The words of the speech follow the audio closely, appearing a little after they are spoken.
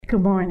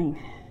Good morning.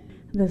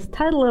 The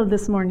title of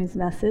this morning's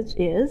message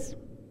is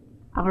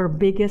Our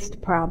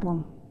Biggest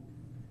Problem.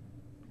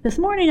 This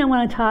morning I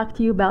want to talk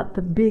to you about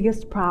the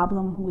biggest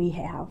problem we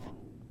have.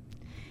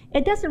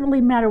 It doesn't really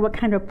matter what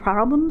kind of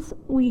problems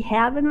we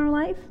have in our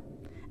life,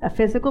 a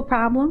physical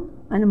problem,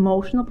 an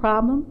emotional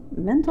problem, a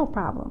mental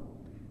problem,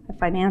 a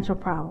financial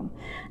problem.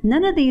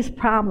 None of these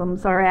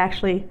problems are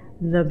actually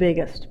the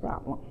biggest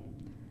problem.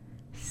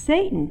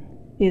 Satan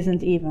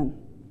isn't even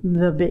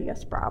the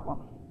biggest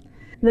problem.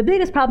 The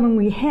biggest problem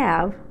we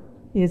have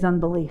is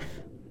unbelief.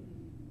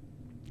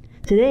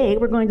 Today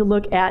we're going to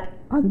look at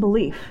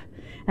unbelief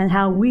and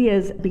how we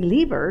as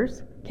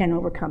believers can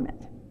overcome it.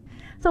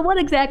 So what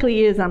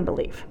exactly is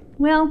unbelief?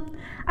 Well,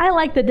 I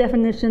like the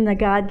definition that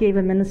God gave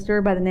a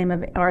minister by the name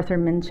of Arthur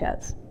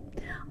Minchets.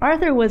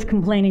 Arthur was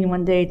complaining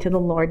one day to the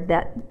Lord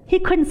that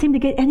he couldn't seem to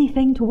get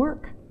anything to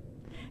work.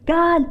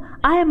 God,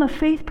 I am a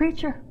faith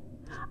preacher.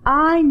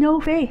 I know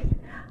faith.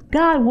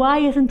 God, why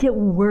isn't it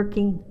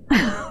working?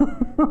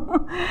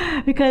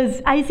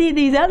 Because I see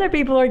these other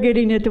people are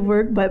getting it to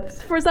work, but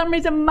for some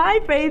reason my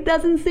faith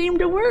doesn't seem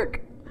to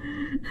work.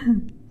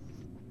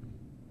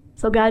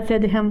 So God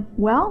said to him,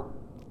 well,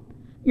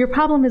 your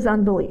problem is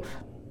unbelief.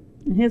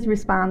 And his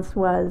response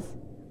was,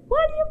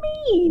 what do you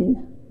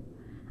mean?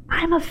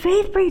 I'm a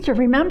faith preacher,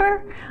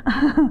 remember?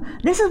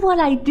 This is what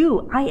I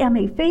do. I am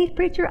a faith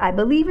preacher. I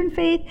believe in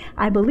faith.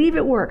 I believe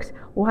it works.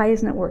 Why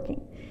isn't it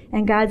working?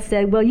 And God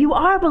said, well, you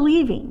are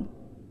believing,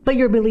 but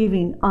you're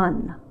believing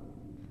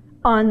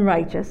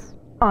unrighteous,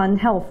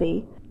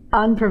 unhealthy,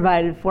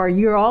 unprovided for.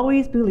 You're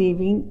always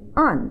believing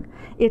un.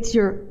 It's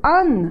your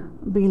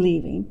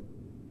unbelieving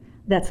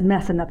that's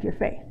messing up your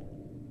faith.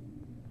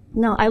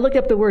 Now, I looked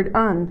up the word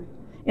un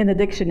in the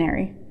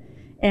dictionary,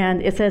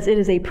 and it says it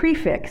is a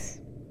prefix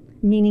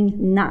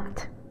meaning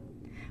not,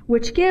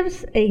 which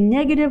gives a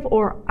negative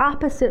or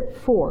opposite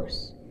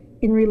force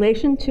in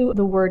relation to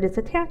the word it's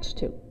attached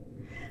to.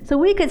 So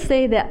we could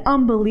say that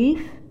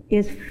unbelief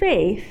is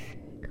faith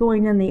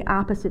going in the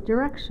opposite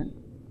direction,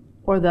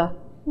 or the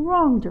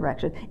wrong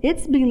direction.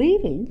 It's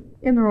believing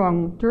in the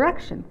wrong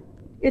direction.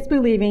 It's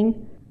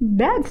believing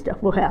bad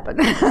stuff will happen,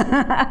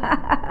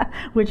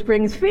 which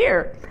brings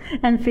fear.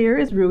 And fear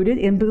is rooted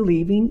in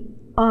believing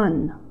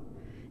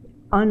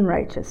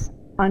unrighteous,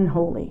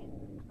 unholy,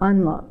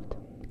 unloved.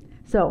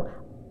 So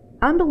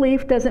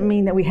unbelief doesn't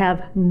mean that we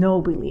have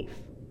no belief.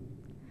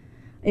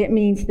 It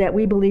means that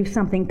we believe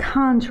something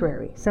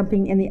contrary,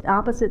 something in the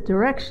opposite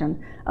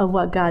direction of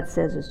what God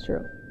says is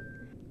true.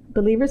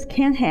 Believers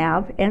can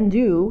have and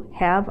do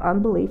have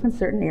unbelief in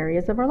certain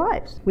areas of our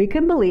lives. We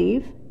can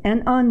believe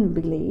and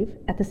unbelieve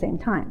at the same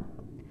time.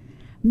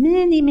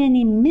 Many,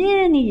 many,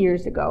 many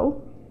years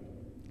ago,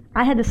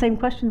 I had the same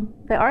question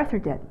that Arthur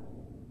did.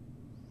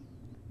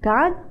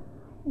 God,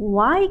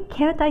 why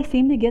can't I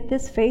seem to get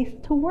this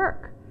faith to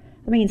work?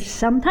 I mean,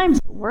 sometimes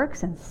it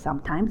works and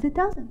sometimes it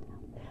doesn't.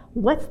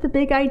 What's the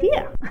big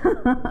idea?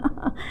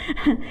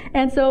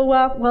 And so,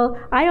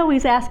 I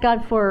always ask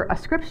God for a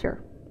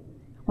scripture.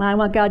 When I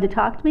want God to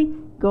talk to me,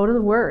 go to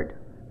the Word,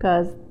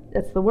 because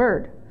it's the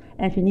Word.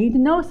 And if you need to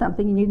know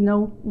something, you need to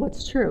know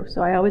what's true.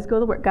 So I always go to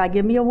the Word. God,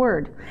 give me a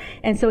word.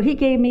 And so he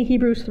gave me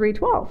Hebrews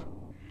 3:12.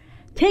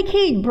 Take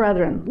heed,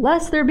 brethren,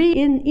 lest there be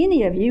in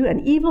any of you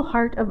an evil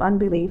heart of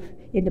unbelief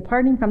in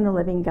departing from the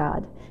living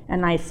God.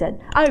 And I said,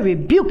 I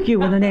rebuke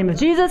you in the name of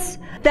Jesus.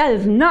 That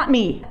is not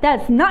me.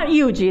 That's not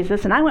you,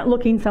 Jesus. And I went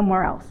looking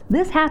somewhere else.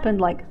 This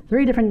happened like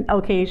 3 different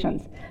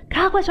occasions.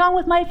 God, what's wrong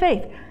with my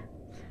faith?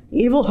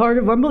 Evil heart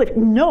of unbelief.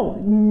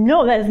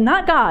 No, that is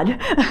not God.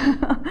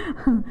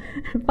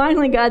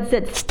 Finally, God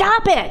said,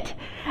 stop it.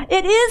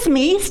 It is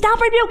me. Stop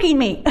rebuking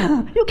me.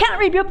 You can't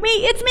rebuke me.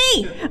 It's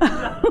me.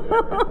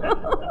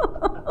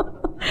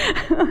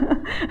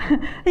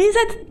 He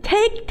said,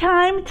 take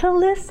time to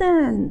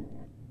listen.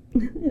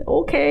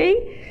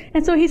 Okay.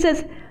 And so he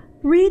says,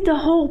 read the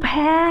whole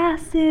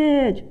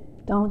passage.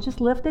 Don't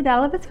just lift it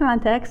out of its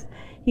context.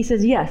 He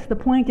says, yes, the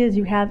point is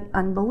you have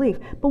unbelief.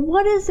 But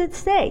what does it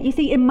say? You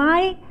see, in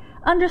my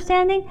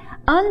understanding,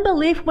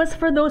 unbelief was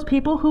for those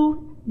people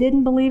who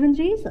didn't believe in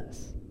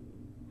Jesus.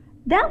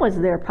 That was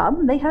their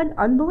problem. They had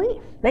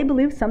unbelief. They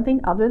believed something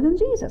other than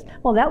Jesus.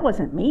 Well, that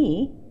wasn't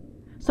me.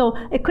 So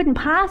it couldn't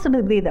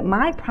possibly be that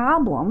my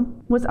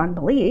problem was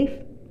unbelief.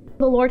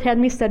 The Lord had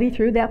me study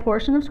through that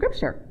portion of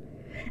Scripture.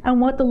 And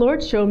what the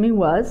Lord showed me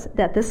was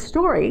that this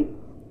story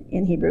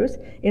in Hebrews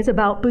is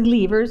about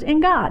believers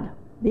in God,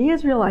 the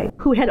Israelites,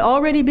 who had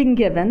already been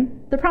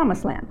given the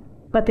promised land.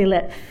 But they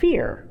let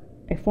fear,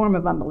 a form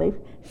of unbelief,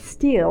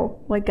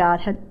 steal what God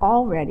had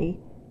already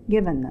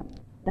given them.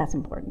 That's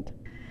important.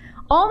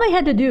 All they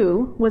had to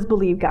do was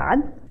believe God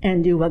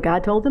and do what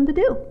God told them to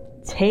do.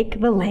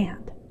 Take the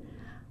land.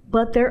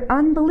 But their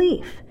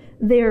unbelief,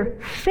 their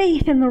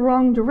faith in the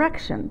wrong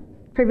direction,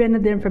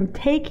 prevented them from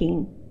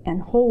taking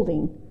and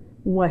holding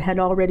what had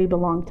already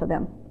belonged to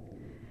them.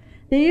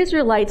 The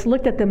Israelites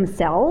looked at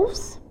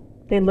themselves,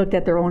 they looked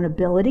at their own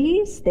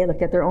abilities, they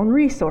looked at their own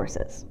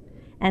resources,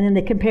 and then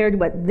they compared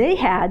what they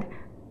had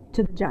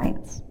to the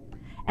giants.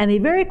 And they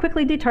very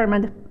quickly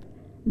determined,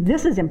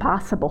 this is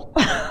impossible.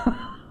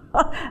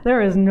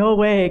 There is no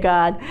way,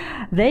 God.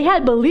 They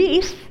had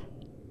belief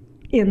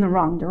in the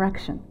wrong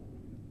direction.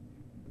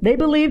 They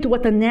believed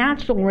what the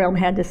natural realm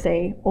had to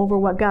say over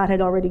what God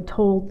had already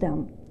told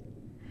them.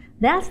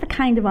 That's the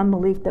kind of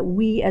unbelief that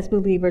we as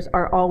believers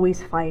are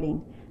always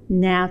fighting.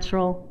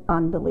 Natural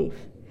unbelief.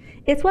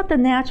 It's what the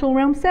natural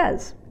realm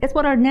says. It's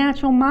what our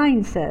natural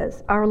mind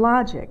says, our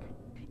logic.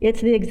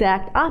 It's the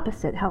exact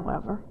opposite,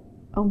 however,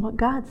 of what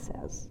God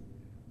says.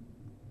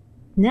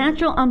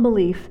 Natural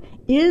unbelief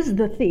is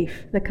the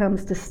thief that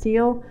comes to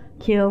steal,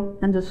 kill,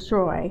 and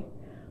destroy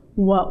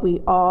what we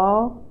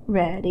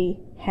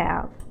already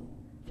have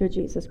through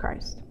Jesus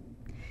Christ.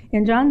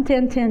 In John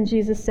 10:10,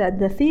 Jesus said,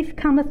 "The thief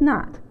cometh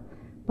not,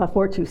 but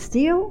for to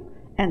steal,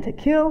 and to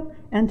kill,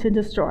 and to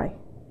destroy.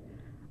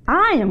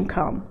 I am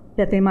come,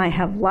 that they might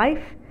have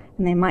life,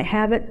 and they might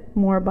have it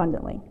more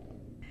abundantly."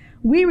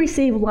 We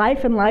receive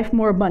life and life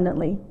more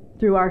abundantly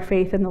through our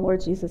faith in the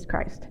Lord Jesus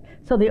Christ.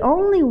 So the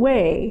only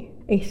way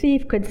a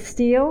thief could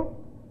steal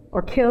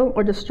or kill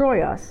or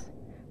destroy us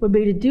would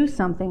be to do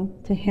something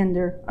to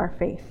hinder our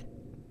faith.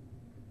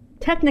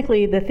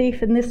 Technically, the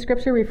thief in this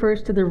scripture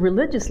refers to the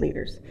religious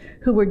leaders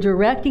who were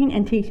directing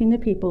and teaching the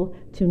people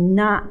to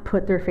not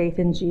put their faith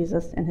in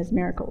Jesus and his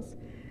miracles.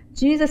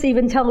 Jesus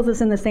even tells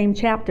us in the same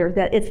chapter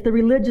that it's the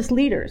religious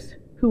leaders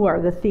who are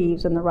the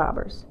thieves and the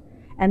robbers.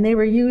 And they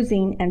were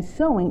using and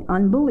sowing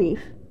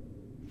unbelief,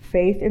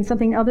 faith in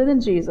something other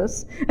than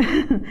Jesus,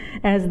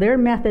 as their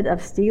method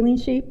of stealing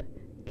sheep,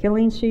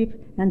 killing sheep,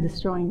 and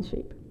destroying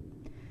sheep.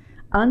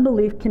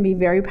 Unbelief can be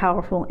very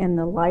powerful in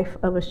the life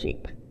of a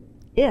sheep,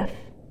 if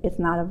it's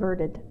not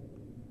averted.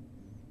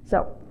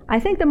 So, I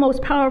think the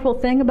most powerful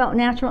thing about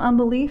natural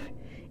unbelief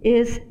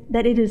is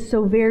that it is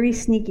so very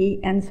sneaky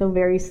and so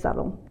very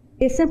subtle.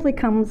 It simply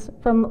comes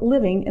from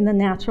living in the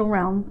natural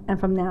realm and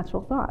from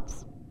natural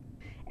thoughts.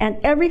 And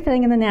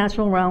everything in the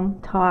natural realm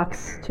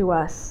talks to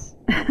us.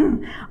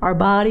 Our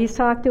bodies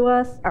talk to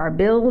us, our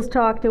bills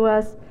talk to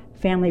us,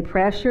 family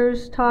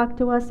pressures talk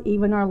to us,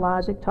 even our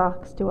logic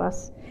talks to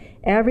us.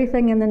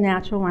 Everything in the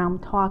natural realm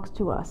talks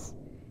to us,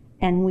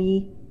 and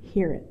we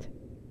hear it.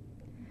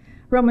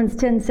 Romans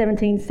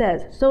 10:17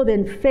 says, "So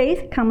then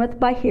faith cometh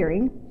by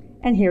hearing,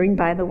 and hearing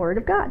by the word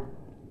of God."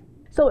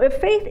 So if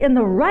faith in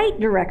the right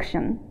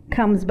direction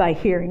comes by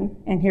hearing,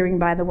 and hearing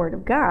by the word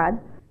of God,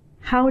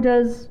 how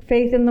does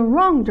faith in the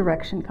wrong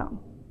direction come?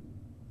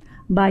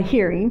 By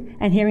hearing,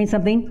 and hearing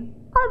something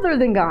other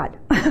than God.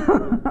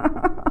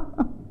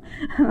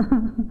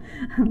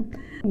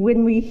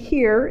 When we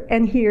hear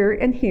and hear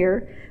and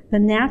hear the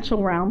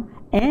natural realm,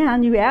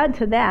 and you add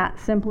to that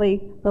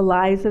simply the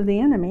lies of the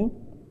enemy,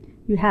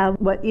 you have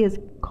what is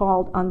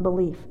called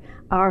unbelief.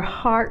 Our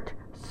heart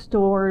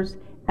stores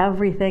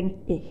everything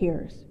it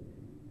hears.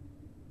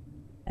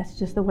 That's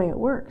just the way it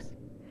works.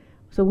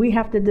 So we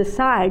have to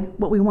decide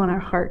what we want our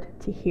heart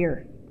to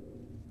hear.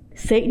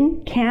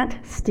 Satan can't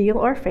steal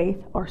our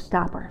faith or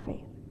stop our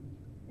faith.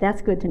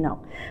 That's good to know.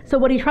 So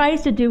what he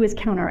tries to do is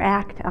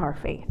counteract our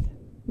faith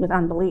with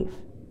unbelief.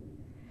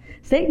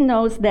 Satan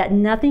knows that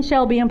nothing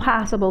shall be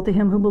impossible to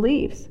him who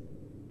believes.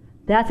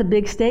 That's a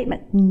big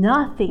statement.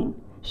 Nothing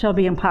shall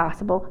be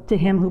impossible to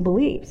him who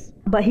believes.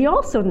 But he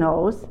also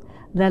knows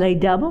that a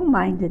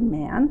double-minded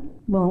man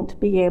won't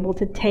be able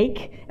to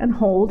take and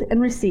hold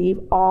and receive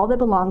all that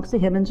belongs to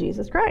him in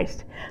Jesus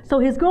Christ. So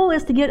his goal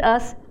is to get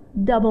us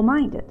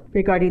double-minded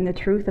regarding the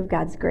truth of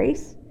God's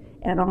grace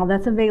and all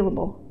that's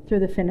available through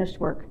the finished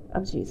work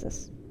of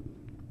Jesus.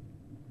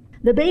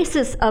 The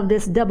basis of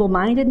this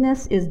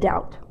double-mindedness is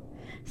doubt.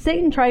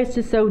 Satan tries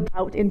to sow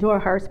doubt into our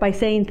hearts by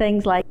saying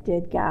things like,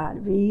 "Did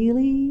God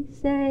really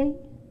say?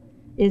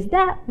 Is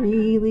that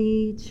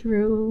really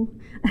true?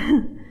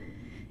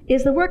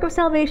 Is the work of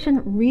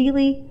salvation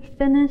really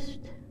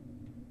finished?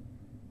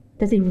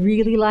 Does he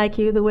really like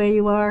you the way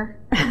you are?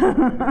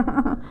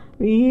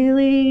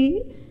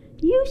 Really?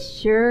 You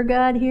sure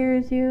God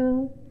hears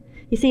you?"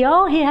 You see,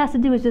 all he has to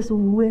do is just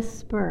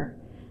whisper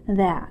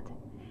that.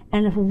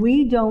 And if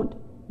we don't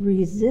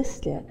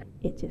resist it,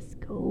 it just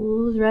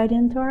goes right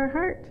into our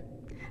heart.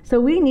 So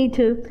we need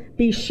to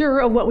be sure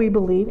of what we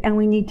believe, and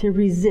we need to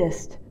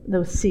resist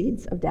those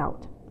seeds of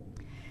doubt.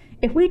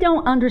 If we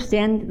don't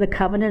understand the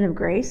covenant of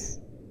grace,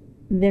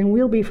 then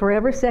we'll be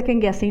forever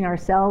second-guessing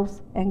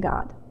ourselves and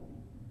God.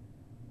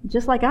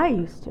 Just like I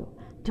used to.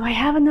 Do I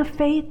have enough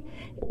faith?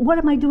 What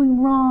am I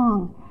doing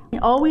wrong?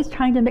 Always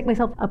trying to make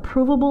myself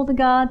approvable to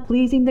God,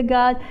 pleasing to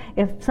God.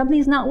 If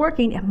something's not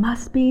working, it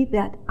must be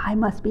that I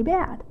must be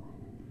bad.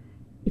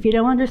 If you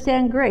don't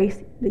understand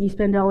grace, that you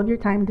spend all of your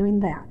time doing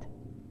that,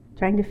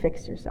 trying to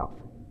fix yourself.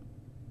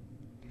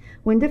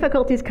 When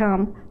difficulties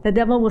come, the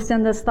devil will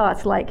send us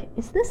thoughts like,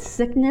 is this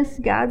sickness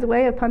God's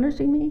way of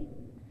punishing me?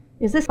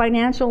 Is this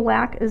financial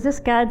lack? Is this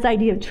God's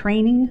idea of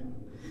training?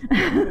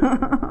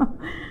 Are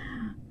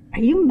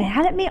you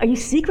mad at me? Are you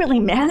secretly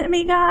mad at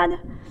me, God?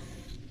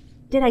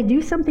 Did I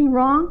do something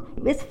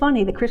wrong? It's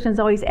funny, the Christians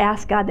always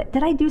ask God,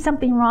 did I do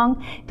something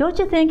wrong? Don't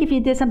you think if you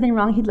did something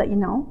wrong, he'd let you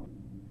know?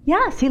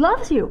 Yes, he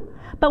loves you.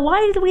 But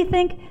why do we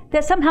think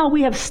that somehow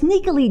we have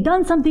sneakily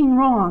done something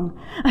wrong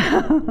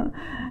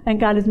and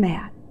God is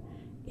mad?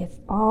 It's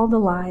all the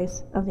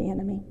lies of the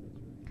enemy.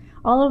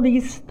 All of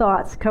these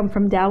thoughts come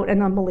from doubt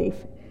and unbelief,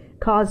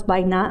 caused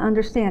by not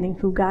understanding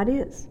who God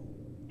is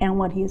and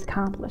what he has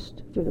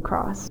accomplished through the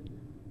cross.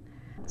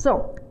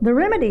 So, the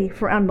remedy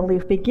for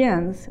unbelief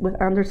begins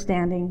with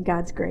understanding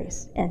God's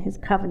grace and his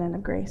covenant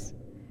of grace.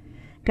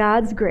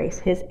 God's grace,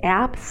 his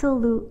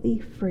absolutely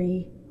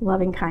free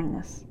loving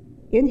kindness.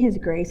 In his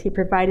grace, he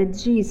provided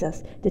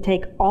Jesus to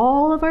take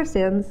all of our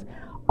sins,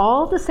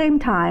 all at the same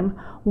time,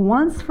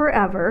 once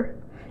forever,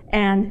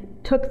 and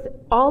took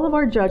all of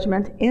our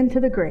judgment into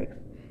the grave.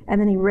 And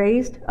then he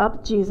raised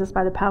up Jesus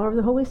by the power of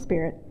the Holy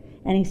Spirit,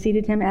 and he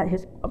seated him at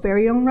his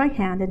very own right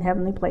hand in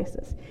heavenly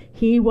places.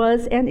 He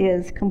was and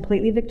is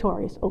completely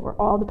victorious over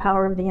all the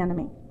power of the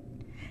enemy.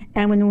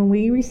 And when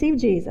we receive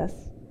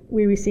Jesus,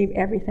 we receive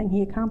everything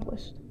he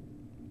accomplished.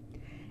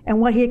 And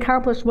what he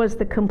accomplished was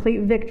the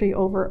complete victory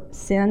over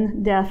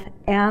sin, death,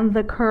 and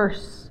the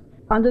curse.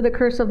 Under the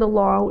curse of the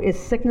law is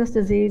sickness,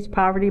 disease,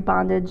 poverty,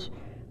 bondage,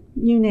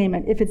 you name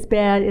it. If it's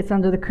bad, it's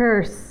under the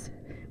curse.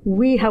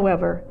 We,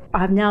 however,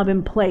 have now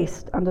been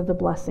placed under the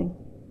blessing.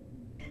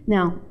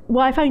 Now,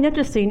 what I find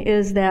interesting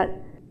is that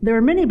there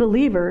are many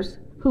believers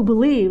who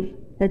believe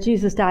that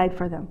Jesus died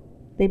for them.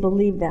 They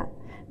believe that.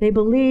 They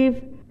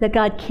believe that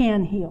God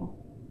can heal.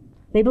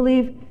 They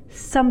believe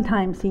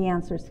sometimes he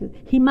answers.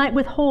 He might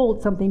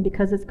withhold something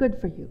because it's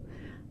good for you.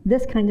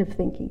 This kind of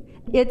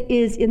thinking. It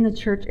is in the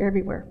church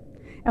everywhere.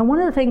 And one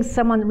of the things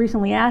someone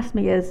recently asked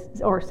me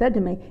or said to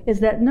me, is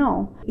that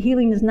no,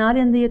 healing is not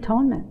in the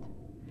atonement.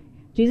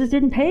 Jesus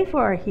didn't pay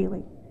for our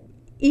healing.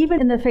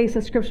 Even in the face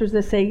of scriptures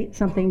that say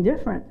something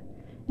different.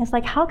 And it's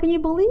like, how can you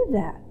believe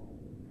that?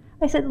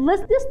 I said,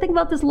 let's just think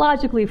about this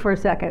logically for a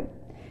second.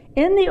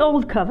 In the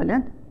old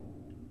covenant,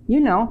 you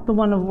know, the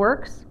one of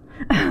works,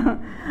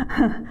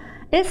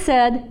 it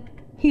said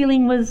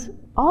healing was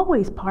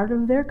always part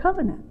of their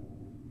covenant.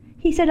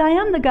 He said, I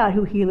am the God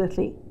who healeth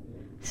thee.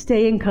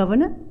 Stay in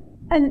covenant,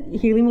 and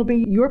healing will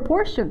be your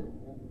portion.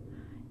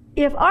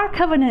 If our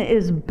covenant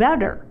is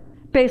better,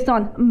 based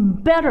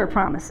on better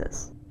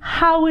promises,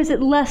 how is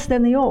it less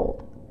than the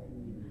old?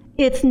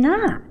 It's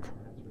not.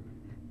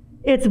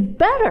 It's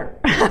better.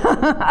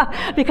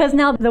 Because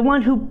now the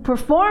one who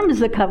performs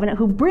the covenant,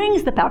 who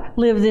brings the power,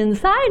 lives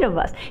inside of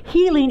us.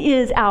 Healing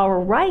is our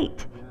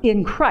right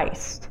in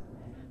Christ.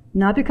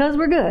 Not because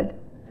we're good,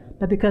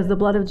 but because the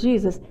blood of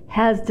Jesus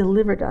has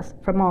delivered us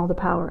from all the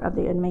power of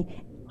the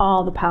enemy,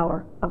 all the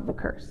power of the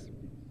curse.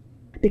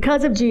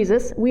 Because of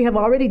Jesus, we have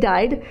already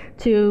died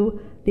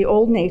to the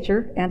old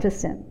nature and to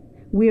sin.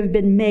 We have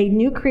been made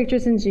new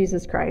creatures in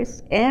Jesus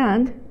Christ,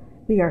 and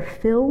we are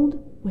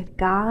filled with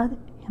God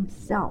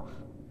himself.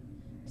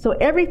 So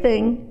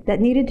everything that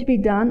needed to be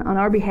done on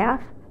our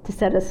behalf to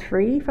set us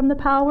free from the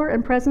power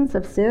and presence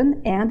of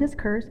sin and its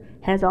curse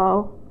has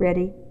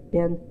already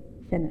been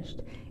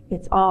finished.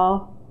 It's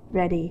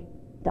already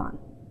done.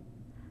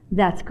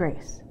 That's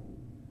grace.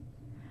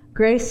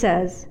 Grace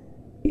says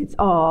it's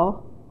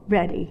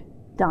already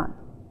done.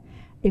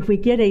 If we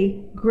get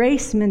a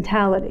grace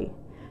mentality,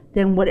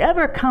 then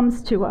whatever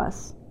comes to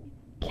us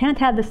can't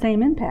have the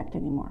same impact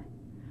anymore.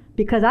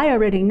 Because I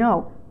already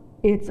know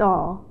it's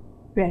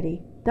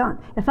already done.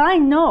 If I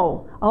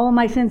know all of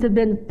my sins have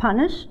been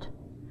punished,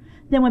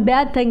 then when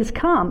bad things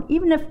come,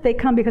 even if they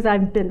come because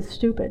I've been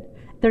stupid,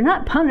 they're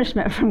not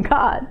punishment from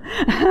God.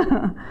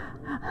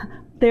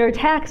 They're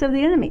attacks of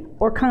the enemy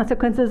or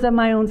consequences of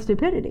my own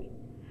stupidity.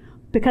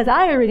 Because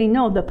I already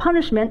know the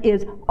punishment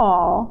is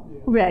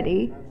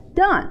already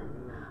done.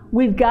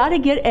 We've got to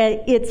get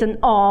it's an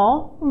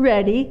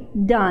already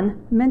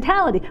done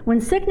mentality.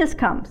 When sickness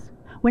comes,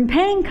 when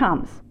pain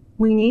comes,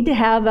 we need to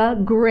have a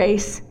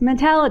grace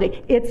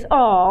mentality. It's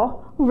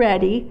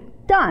already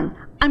done.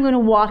 I'm going to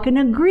walk in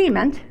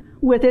agreement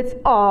with it's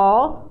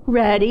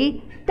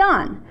already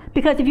done.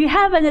 Because if you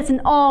have it's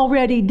an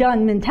already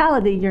done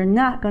mentality, you're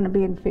not going to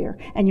be in fear,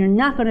 and you're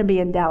not going to be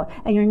in doubt,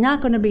 and you're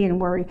not going to be in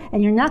worry,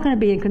 and you're not going to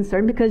be in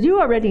concern, because you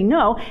already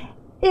know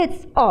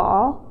it's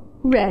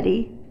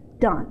already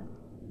done.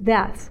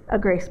 That's a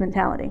grace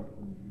mentality.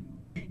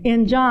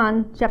 In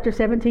John chapter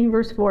 17,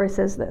 verse 4, it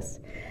says this.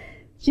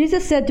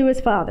 Jesus said to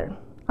his Father,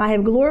 I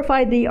have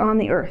glorified thee on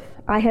the earth.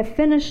 I have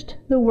finished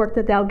the work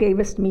that thou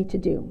gavest me to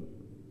do.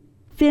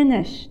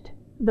 Finished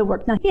the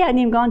work. Now, he hadn't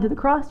even gone to the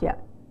cross yet.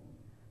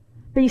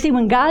 But you see,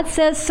 when God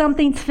says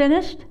something's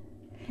finished,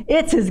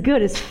 it's as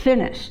good as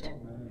finished.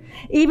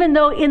 Even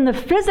though in the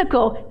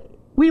physical,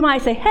 we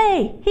might say,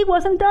 hey, he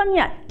wasn't done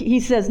yet. He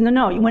says,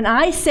 no. When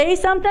I say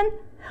something,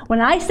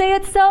 when I say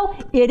it's so,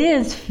 it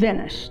is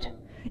finished.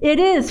 It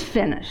is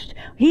finished.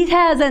 He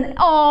has an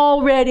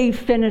already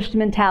finished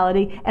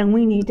mentality, and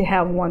we need to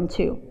have one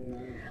too.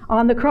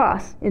 On the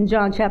cross, in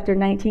John chapter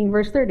 19,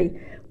 verse 30,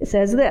 it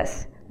says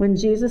this, when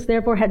Jesus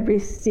therefore had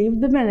received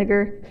the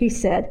vinegar, he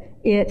said,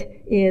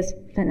 it is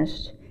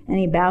finished. And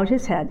he bowed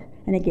his head,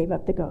 and he gave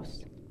up the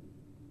ghost.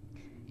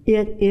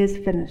 It is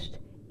finished.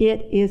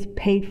 It is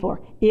paid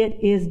for. It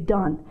is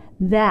done.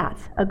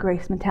 That's a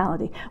grace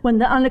mentality. When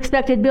the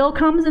unexpected bill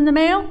comes in the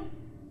mail,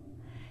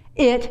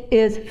 It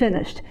is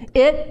finished.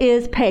 It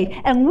is paid.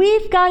 And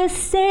we've got to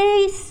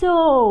say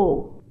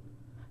so.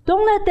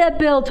 Don't let that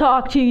bill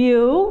talk to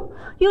you.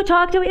 You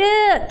talk to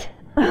it.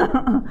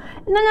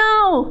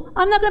 No,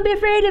 I'm not going to be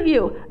afraid of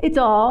you. It's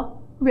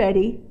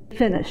already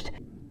finished.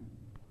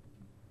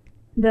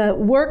 The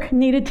work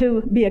needed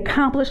to be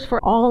accomplished for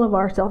all of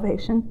our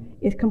salvation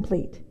is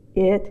complete.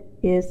 It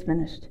is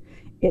finished.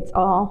 It's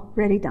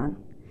already done.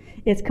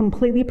 It's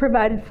completely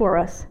provided for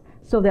us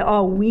so that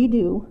all we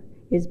do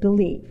is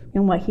believe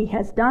in what he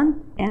has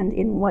done and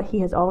in what he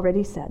has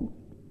already said.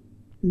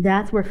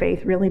 That's where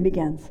faith really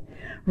begins.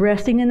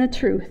 Resting in the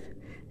truth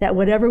that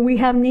whatever we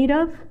have need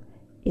of,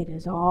 it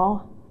is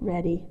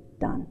already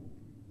done.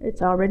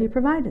 It's already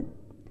provided.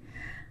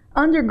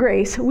 Under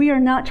grace, we are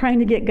not trying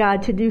to get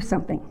God to do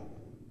something.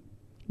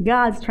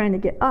 God's trying to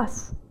get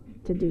us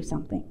to do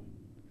something.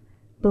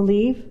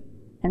 Believe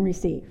and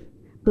receive.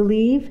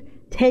 Believe,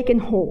 take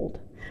and hold.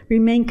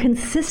 Remain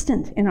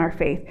consistent in our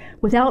faith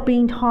without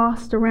being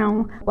tossed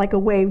around like a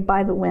wave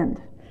by the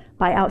wind,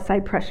 by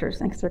outside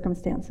pressures and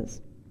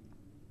circumstances.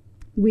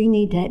 We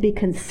need to be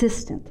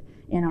consistent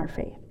in our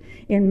faith.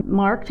 In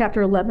Mark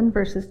chapter 11,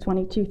 verses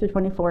 22 through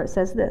 24, it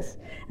says this,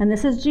 and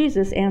this is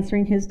Jesus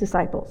answering his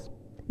disciples.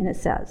 And it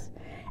says,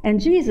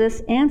 and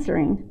Jesus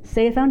answering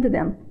saith unto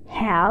them,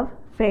 have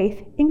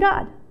faith in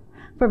God.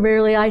 For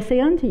verily I say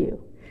unto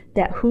you,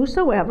 that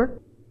whosoever,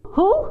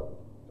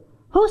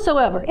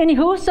 Whosoever. Any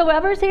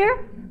whosoevers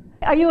here?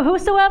 Are you a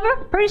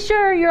whosoever? Pretty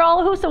sure you're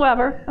all a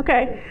whosoever.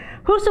 Okay.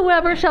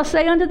 Whosoever shall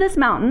say unto this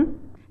mountain,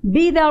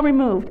 be thou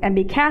removed, and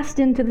be cast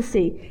into the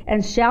sea,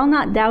 and shall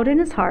not doubt in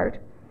his heart,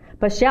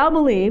 but shall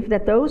believe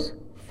that those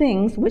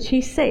things which he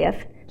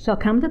saith shall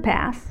come to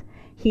pass,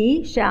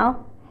 he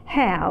shall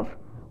have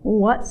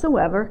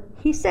whatsoever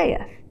he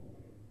saith.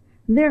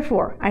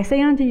 Therefore, I say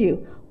unto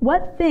you,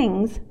 what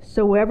things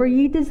soever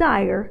ye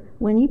desire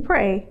when ye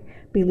pray,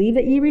 believe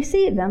that ye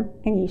receive them,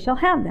 and ye shall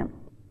have them.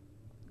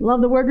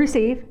 Love the word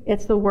receive.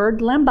 It's the word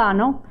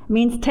lambano. It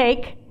means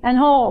take and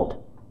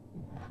hold.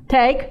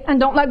 Take and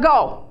don't let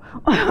go.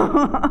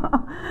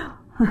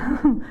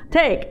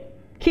 Take,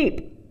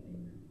 keep,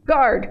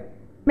 guard.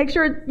 Make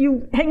sure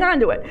you hang on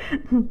to it.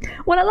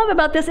 What I love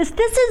about this is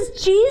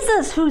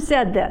Jesus who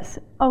said this,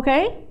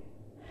 okay?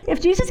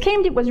 If Jesus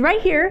was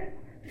right here,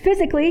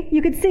 physically,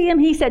 you could see him.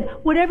 He said,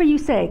 whatever you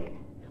say,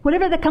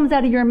 whatever that comes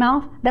out of your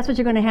mouth, that's what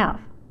you're going to have.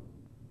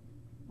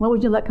 What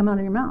would you let come out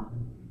of your mouth?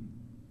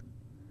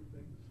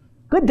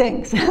 Good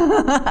things. Okay,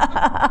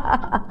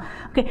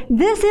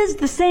 this is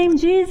the same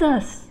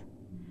Jesus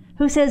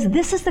who says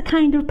this is the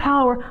kind of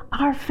power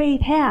our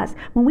faith has.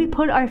 When we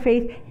put our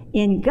faith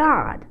in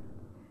God,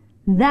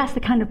 that's the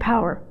kind of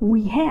power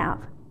we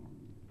have.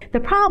 The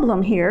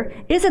problem here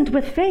isn't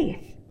with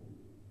faith.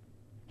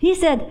 He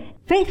said,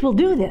 faith will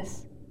do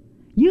this.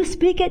 You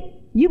speak it,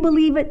 you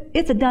believe it,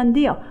 it's a done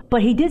deal.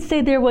 But he did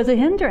say there was a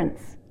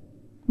hindrance.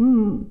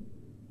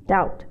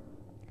 Doubt.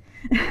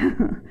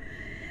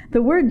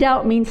 The word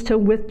doubt means to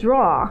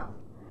withdraw.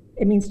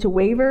 It means to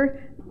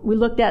waver. We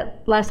looked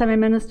at last time I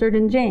ministered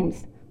in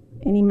James.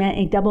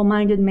 A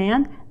double-minded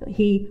man,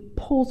 he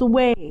pulls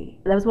away.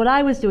 That was what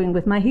I was doing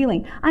with my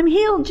healing. I'm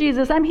healed,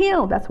 Jesus, I'm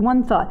healed. That's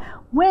one thought.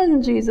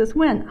 When, Jesus,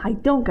 when? I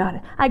don't got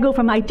it. I go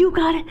from I do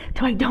got it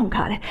to I don't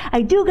got it.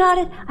 I do got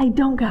it, I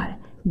don't got it.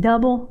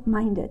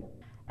 Double-minded.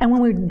 And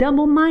when we're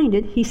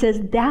double-minded, he says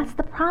that's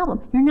the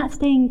problem. You're not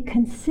staying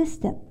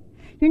consistent.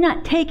 You're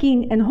not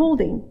taking and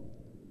holding.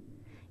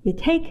 You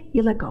take,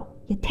 you let go.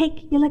 You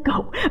take, you let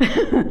go.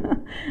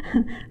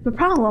 The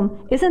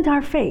problem isn't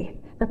our faith.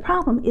 The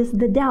problem is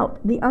the doubt,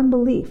 the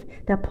unbelief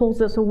that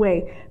pulls us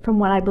away from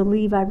what I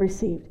believe I've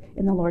received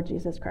in the Lord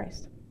Jesus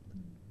Christ.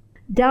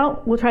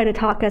 Doubt will try to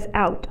talk us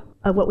out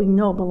of what we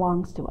know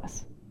belongs to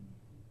us.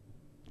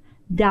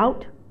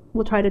 Doubt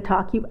will try to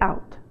talk you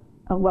out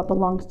of what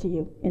belongs to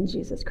you in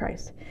Jesus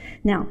Christ.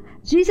 Now,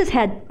 Jesus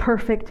had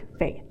perfect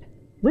faith.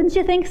 Wouldn't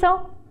you think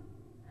so?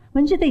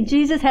 Wouldn't you think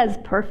Jesus has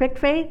perfect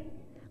faith?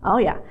 Oh,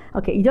 yeah.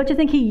 Okay, don't you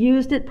think he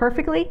used it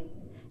perfectly?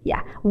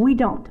 Yeah, we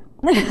don't.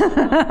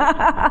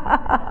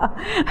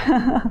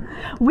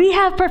 We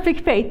have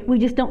perfect faith, we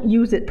just don't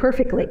use it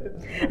perfectly.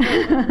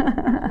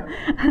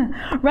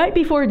 Right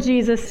before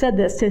Jesus said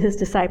this to his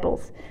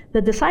disciples,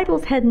 the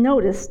disciples had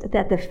noticed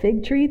that the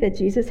fig tree that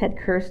Jesus had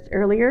cursed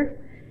earlier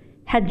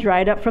had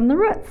dried up from the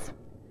roots.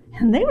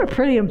 And they were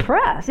pretty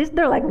impressed.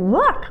 They're like,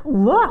 look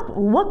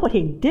what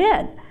he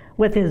did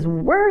with his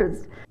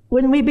words.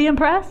 Wouldn't we be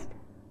impressed?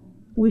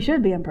 We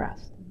should be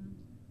impressed.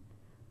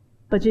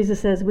 But Jesus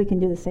says we can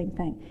do the same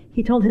thing.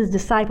 He told his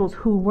disciples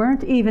who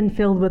weren't even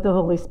filled with the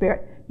Holy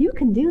Spirit, you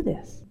can do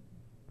this.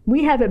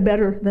 We have it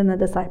better than the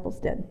disciples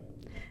did.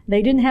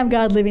 They didn't have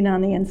God living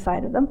on the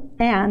inside of them,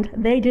 and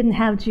they didn't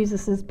have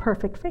Jesus'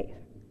 perfect faith.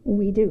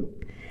 We do.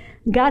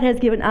 God has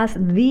given us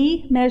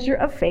the measure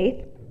of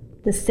faith,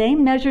 the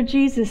same measure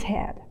Jesus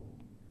had.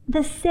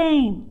 The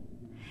same.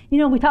 You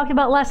know, we talked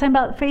about last time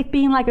about faith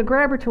being like a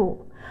grabber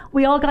tool.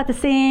 We all got the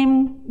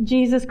same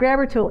Jesus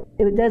grabber tool.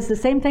 It does the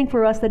same thing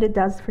for us that it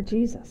does for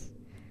Jesus.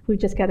 We've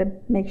just got to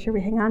make sure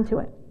we hang on to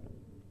it.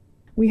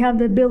 We have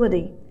the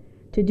ability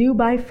to do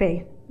by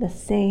faith the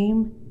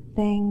same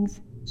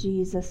things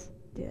Jesus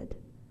did.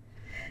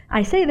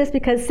 I say this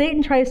because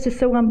Satan tries to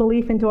sow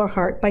unbelief into our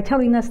heart by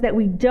telling us that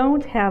we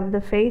don't have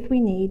the faith we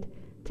need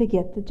to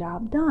get the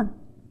job done,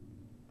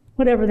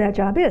 whatever that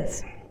job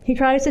is. He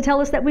tries to tell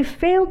us that we've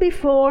failed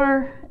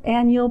before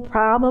and you'll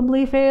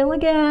probably fail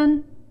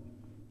again.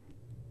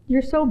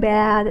 You're so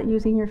bad at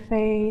using your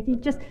faith. You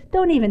just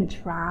don't even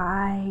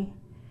try.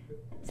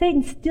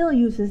 Satan still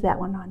uses that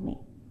one on me.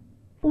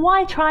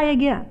 Why try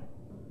again?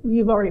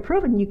 You've already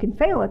proven you can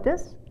fail at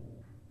this.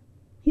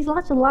 He's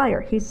lots of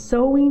liar. He's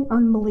sowing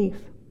unbelief.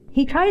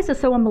 He tries to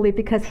sow unbelief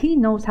because he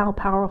knows how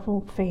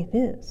powerful faith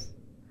is.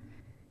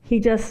 He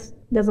just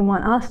doesn't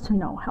want us to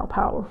know how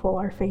powerful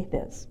our faith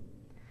is.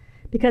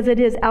 Because it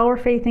is our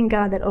faith in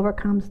God that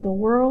overcomes the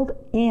world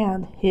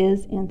and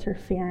his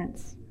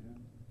interference.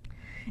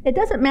 It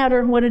doesn't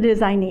matter what it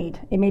is I need.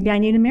 Maybe I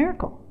need a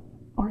miracle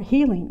or a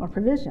healing or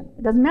provision.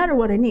 It doesn't matter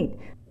what I need.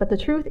 But the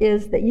truth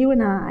is that you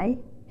and I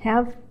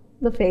have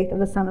the faith of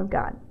the Son of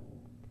God.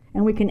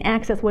 And we can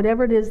access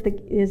whatever it is that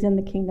is in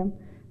the kingdom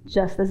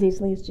just as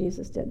easily as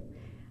Jesus did.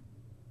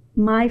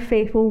 My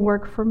faith will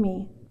work for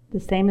me the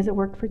same as it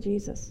worked for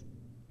Jesus.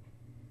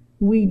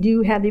 We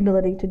do have the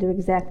ability to do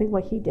exactly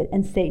what he did,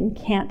 and Satan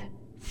can't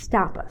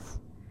stop us.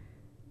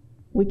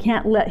 We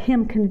can't let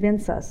him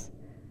convince us.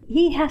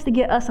 He has to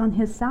get us on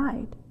his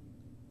side.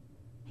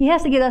 He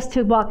has to get us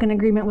to walk in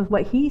agreement with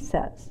what he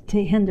says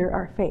to hinder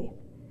our faith.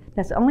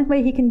 That's the only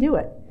way he can do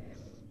it.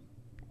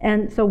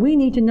 And so we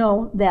need to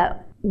know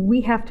that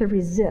we have to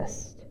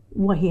resist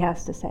what he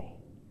has to say.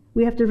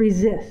 We have to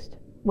resist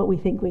what we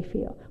think we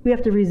feel. We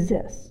have to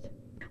resist.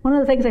 One of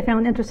the things I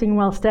found interesting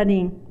while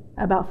studying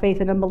about faith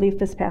and unbelief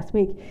this past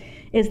week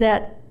is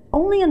that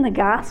only in the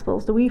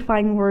Gospels do we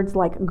find words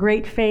like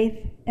great faith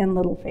and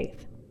little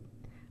faith.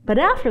 But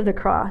after the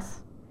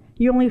cross,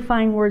 you only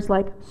find words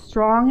like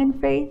strong in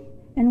faith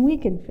and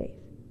weak in faith.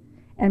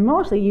 And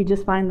mostly you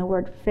just find the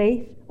word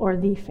faith or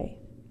the faith.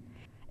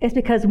 It's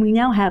because we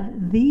now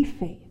have the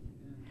faith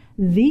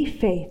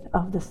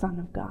of the Son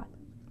of God.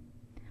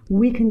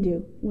 We can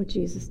do what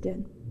Jesus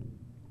did.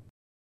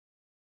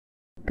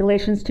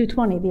 Galatians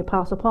 2:20, the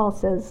Apostle Paul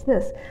says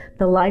this,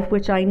 "The life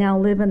which I now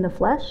live in the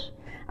flesh,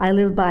 I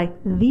live by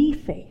the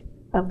faith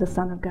of the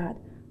Son of God,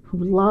 who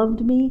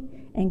loved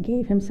me and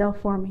gave himself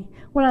for me."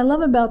 What I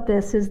love about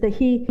this is that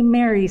he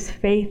marries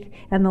faith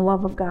and the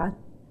love of God.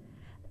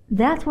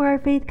 That's where our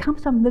faith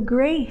comes from, the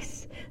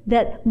grace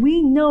that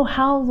we know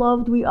how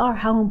loved we are,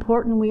 how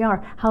important we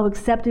are, how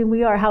accepted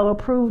we are, how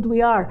approved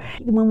we are.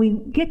 When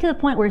we get to the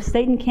point where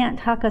Satan can't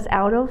talk us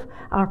out of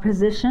our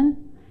position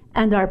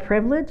and our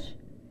privilege,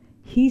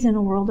 he's in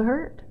a world of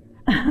hurt.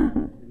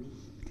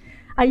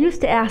 I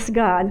used to ask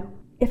God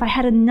if I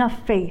had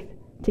enough faith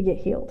to get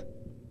healed.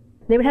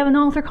 They would have an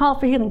altar call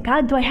for healing.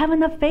 God, do I have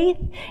enough faith?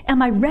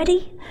 Am I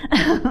ready?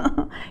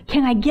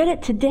 Can I get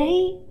it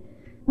today?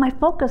 My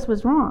focus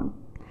was wrong.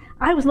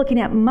 I was looking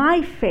at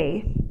my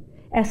faith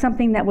as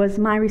something that was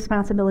my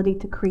responsibility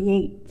to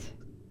create.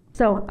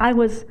 So I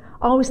was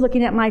always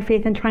looking at my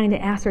faith and trying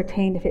to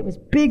ascertain if it was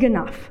big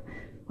enough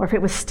or if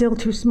it was still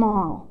too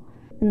small.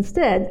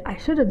 Instead, I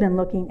should have been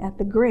looking at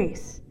the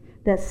grace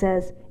that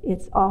says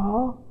it's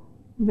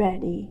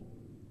already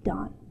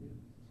done.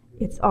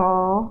 It's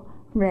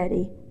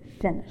already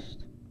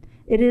finished.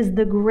 It is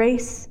the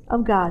grace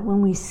of God,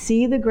 when we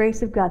see the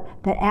grace of God,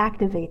 that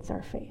activates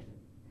our faith.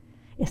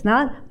 It's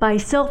not by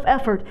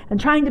self-effort and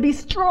trying to be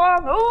strong.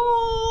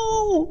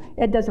 Oh,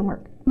 it doesn't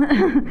work.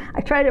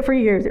 I tried it for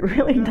years. It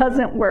really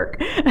doesn't work.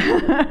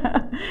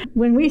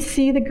 When we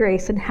see the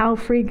grace and how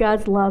free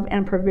God's love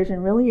and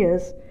provision really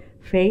is,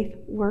 faith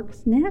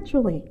works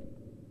naturally.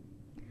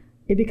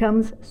 It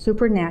becomes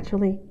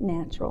supernaturally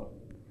natural.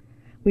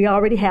 We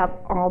already have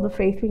all the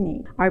faith we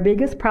need. Our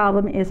biggest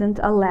problem isn't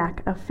a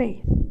lack of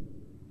faith.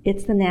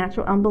 It's the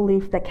natural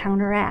unbelief that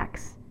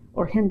counteracts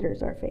or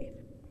hinders our faith.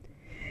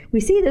 We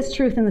see this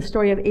truth in the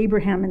story of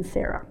Abraham and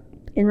Sarah.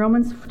 In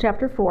Romans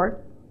chapter 4,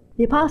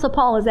 the Apostle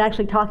Paul is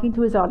actually talking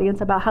to his audience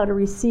about how to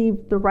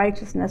receive the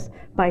righteousness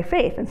by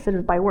faith instead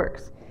of by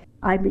works.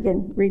 I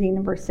begin reading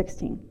in verse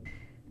 16.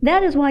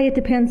 "That is why it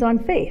depends on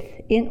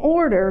faith, in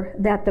order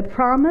that the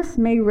promise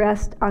may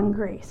rest on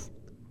grace."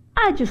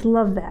 I just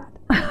love that.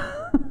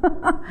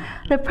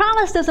 The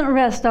promise doesn't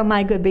rest on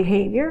my good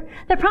behavior.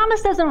 The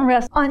promise doesn't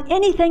rest on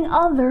anything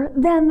other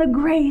than the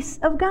grace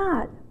of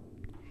God.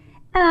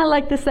 And I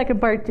like the second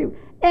part too.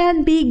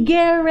 "And be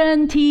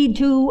guaranteed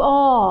to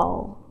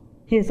all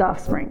his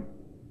offspring."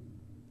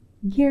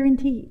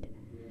 Guaranteed.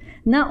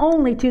 Not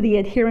only to the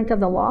adherent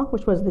of the law,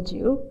 which was the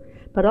Jew,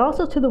 but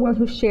also to the one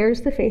who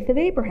shares the faith of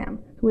Abraham,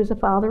 who is the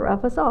father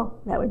of us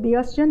all. That would be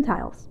us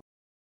Gentiles.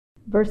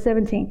 Verse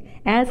 17,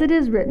 "As it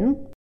is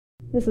written,"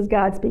 this is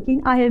God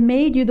speaking, "I have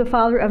made you the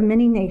father of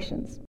many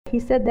nations." He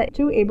said that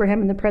to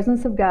Abraham in the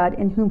presence of God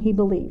in whom he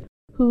believed,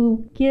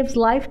 who gives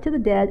life to the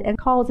dead and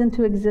calls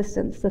into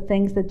existence the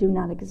things that do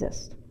not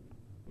exist.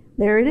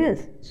 There it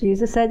is.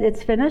 Jesus said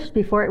it's finished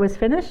before it was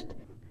finished.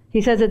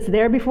 He says it's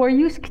there before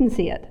you can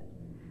see it.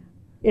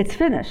 It's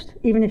finished,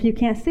 even if you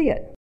can't see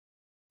it.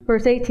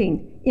 Verse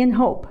 18, in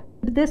hope.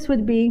 This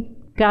would be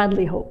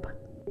godly hope.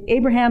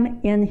 Abraham,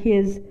 in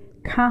his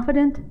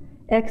confident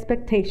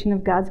expectation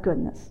of God's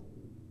goodness,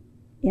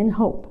 in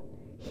hope,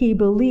 he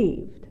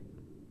believed,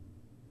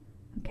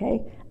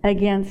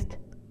 against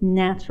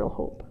natural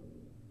hope,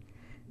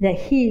 that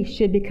he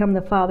should become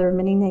the father of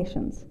many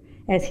nations,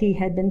 as he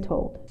had been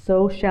told.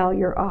 So shall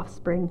your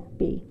offspring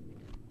be.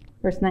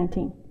 Verse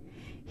 19.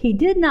 He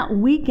did not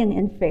weaken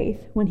in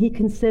faith when he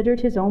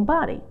considered his own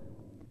body.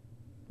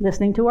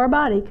 Listening to our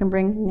body can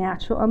bring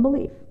natural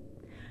unbelief.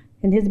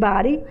 And his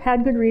body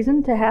had good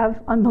reason to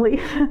have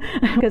unbelief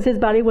because his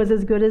body was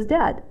as good as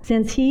dead,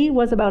 since he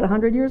was about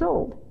 100 years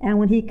old, and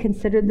when he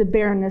considered the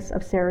barrenness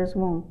of Sarah's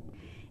womb.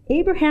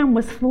 Abraham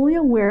was fully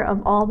aware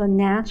of all the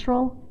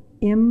natural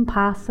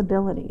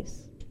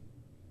impossibilities.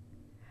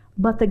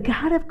 But the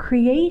God of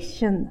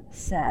creation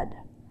said,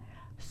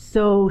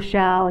 so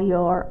shall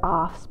your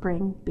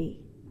offspring be.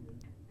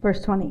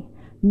 Verse 20,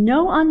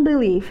 no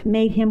unbelief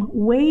made him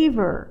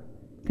waver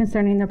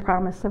concerning the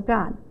promise of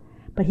God,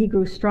 but he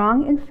grew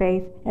strong in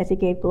faith as he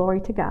gave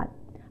glory to God,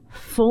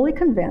 fully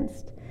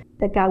convinced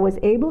that God was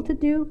able to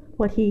do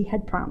what he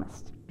had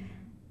promised.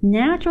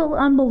 Natural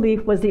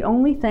unbelief was the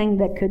only thing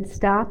that could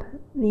stop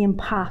the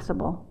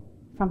impossible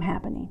from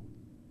happening.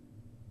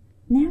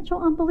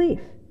 Natural unbelief.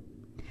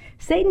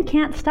 Satan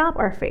can't stop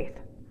our faith,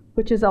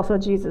 which is also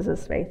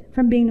Jesus' faith,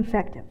 from being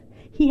effective.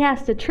 He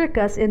has to trick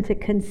us into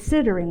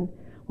considering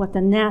what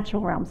the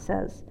natural realm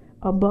says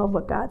above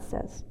what God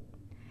says.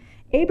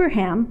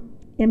 Abraham,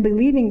 in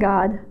believing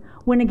God,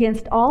 went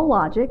against all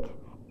logic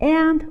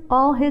and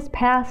all his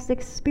past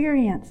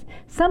experience.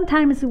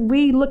 Sometimes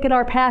we look at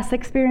our past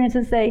experience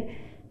and say,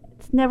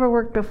 it's never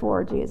worked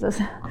before, Jesus.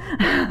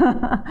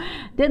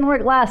 Didn't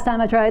work last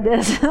time I tried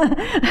this.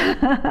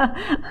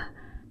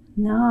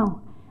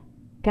 No.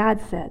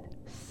 God said,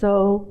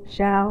 so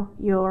shall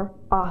your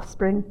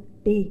offspring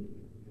be.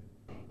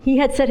 He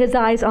had set his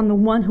eyes on the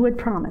one who had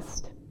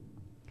promised.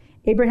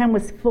 Abraham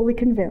was fully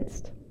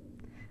convinced.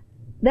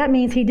 That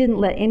means he didn't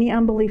let any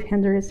unbelief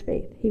hinder his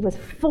faith. He was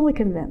fully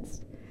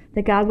convinced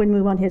that God would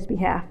move on his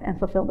behalf and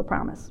fulfill the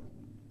promise.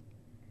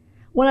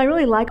 What I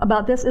really like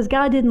about this is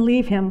God didn't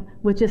leave him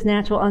with just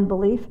natural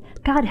unbelief.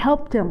 God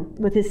helped him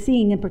with his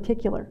seeing in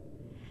particular.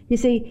 You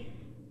see,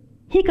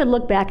 he could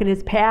look back at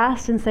his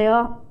past and say,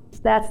 oh,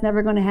 that's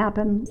never going to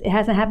happen. It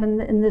hasn't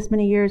happened in this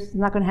many years. It's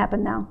not going to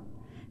happen now.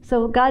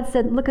 So God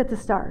said, look at the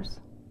stars.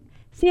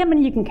 See how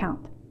many you can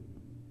count.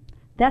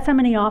 That's how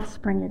many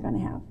offspring you're going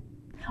to have.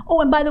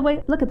 Oh, and by the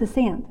way, look at the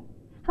sand.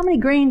 How many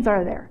grains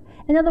are there?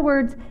 In other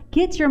words,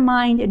 get your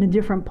mind in a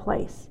different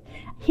place.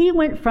 He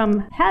went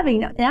from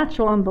having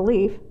natural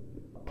unbelief,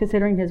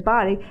 considering his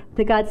body,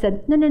 that God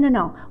said,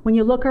 no. When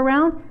you look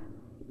around,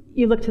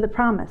 you look to the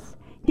promise.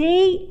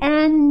 Day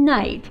and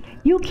night,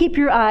 you keep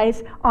your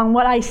eyes on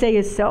what I say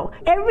is so.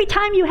 Every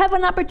time you have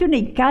an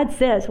opportunity, God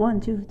says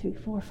 1, 2, 3,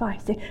 4,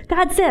 5, 6.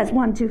 God says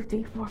 1, 2,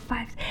 3, 4,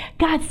 5.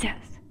 God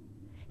says.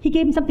 He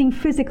gave him something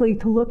physically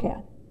to look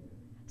at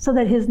so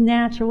that his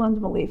natural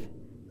unbelief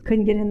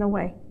couldn't get in the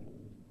way.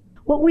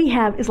 What we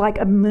have is like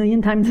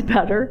 1,000,000 times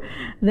better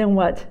than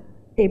what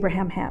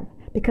Abraham had,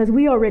 because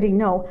we already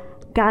know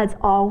God's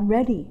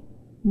already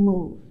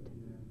moved.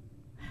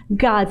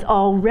 God's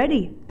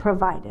already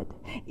provided.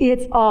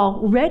 It's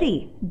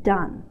already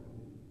done.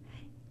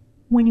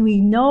 When we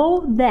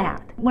know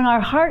that, when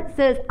our heart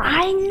says,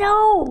 I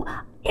know,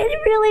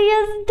 it really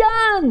is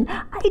done.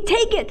 I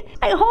take it.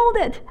 I hold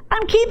it.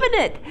 I'm keeping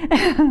it.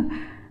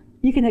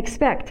 You can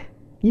expect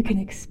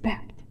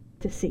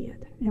to see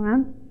it.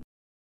 Amen?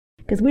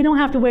 Because we don't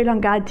have to wait on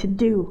God to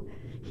do.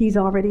 He's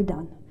already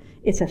done.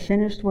 It's a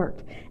finished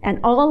work. And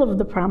all of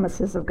the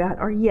promises of God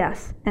are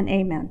yes and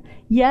amen.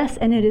 Yes,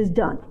 and it is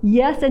done.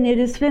 Yes, and it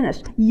is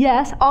finished.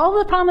 Yes, all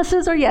the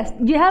promises are yes.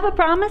 Do you have a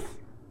promise?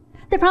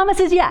 The promise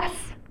is yes.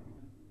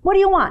 What do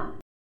you want?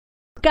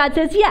 God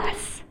says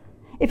yes.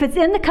 If it's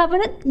in the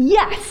covenant,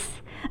 yes.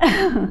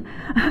 And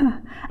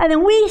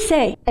then we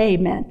say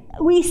amen.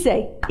 We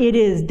say it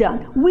is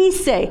done. We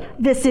say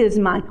this is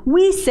mine.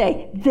 We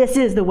say this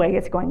is the way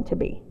it's going to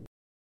be.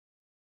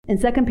 In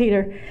 2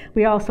 Peter,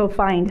 we also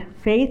find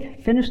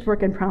faith, finished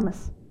work, and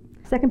promise.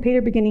 2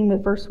 Peter, beginning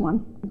with verse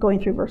 1, going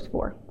through verse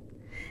 4.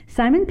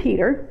 Simon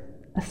Peter,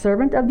 a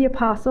servant of the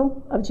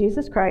apostle of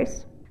Jesus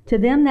Christ, to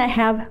them that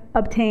have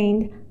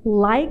obtained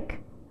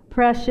like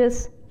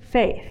precious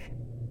faith.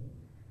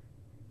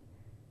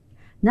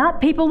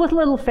 Not people with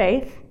little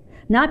faith,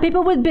 not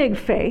people with big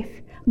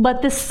faith,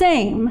 but the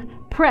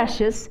same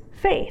precious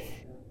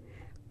faith.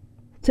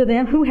 To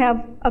them who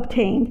have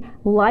obtained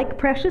like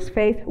precious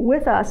faith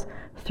with us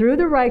through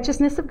the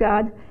righteousness of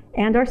God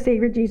and our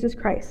Savior Jesus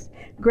Christ.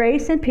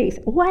 Grace and peace.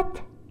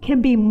 What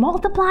can be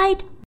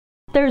multiplied?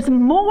 There's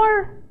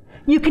more.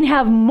 You can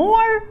have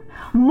more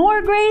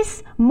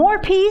grace, more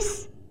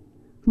peace,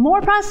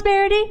 more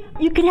prosperity.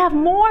 You can have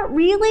more?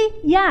 Really?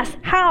 Yes.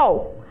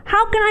 How?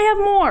 How can I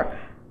have more?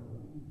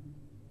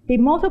 Be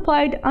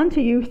multiplied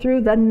unto you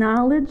through the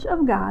knowledge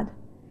of God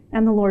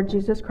and the Lord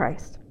Jesus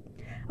Christ,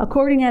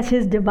 according as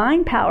his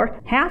divine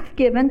power hath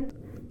given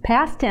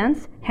past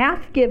tense,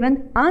 hath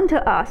given unto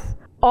us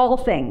all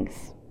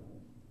things.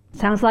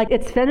 Sounds like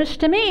it's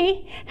finished to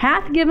me.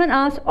 Hath given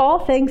us all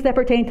things that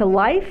pertain to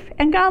life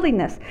and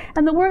godliness.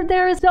 And the word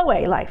there is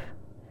Zoe, life.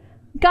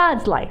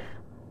 God's life.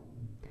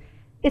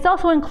 It's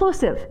also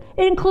inclusive.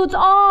 It includes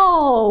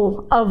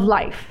all of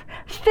life.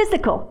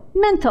 Physical,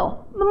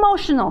 mental,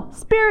 emotional,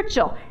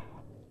 spiritual.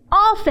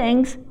 All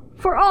things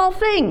for all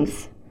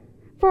things.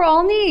 For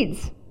all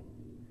needs.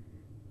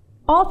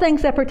 All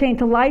things that pertain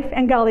to life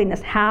and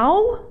godliness.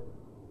 How?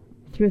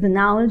 Through the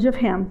knowledge of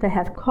him that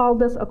hath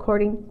called us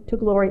according to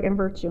glory and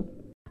virtue,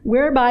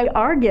 whereby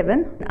are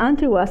given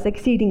unto us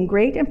exceeding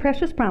great and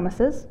precious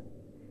promises,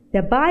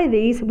 that by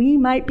these we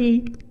might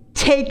be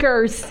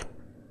takers.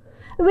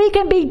 We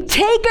can be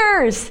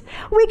takers.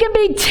 We can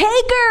be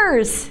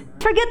takers.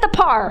 Forget the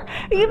par.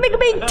 We can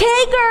be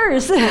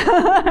takers.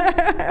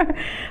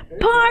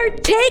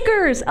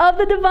 Partakers of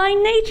the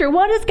divine nature.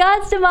 What is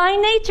God's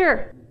divine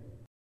nature?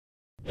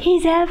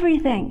 He's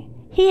everything.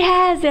 He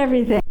has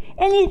everything.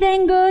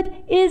 Anything good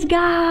is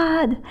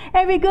God.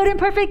 Every good and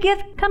perfect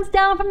gift comes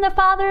down from the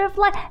Father of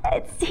light.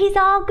 He's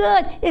all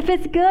good. If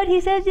it's good,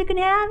 he says you can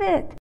have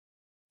it.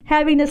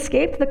 Having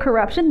escaped the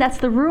corruption, that's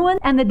the ruin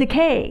and the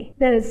decay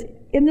that is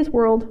in this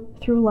world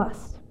through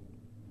lust.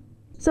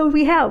 So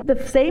we have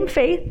the same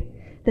faith,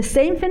 the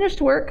same finished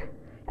work,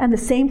 and the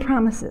same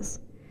promises.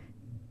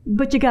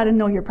 But you got to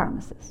know your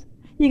promises.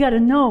 You got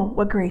to know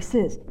what grace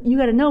is. You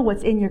got to know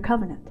what's in your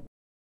covenant.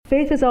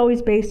 Faith is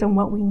always based on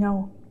what we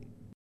know.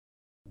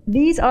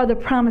 These are the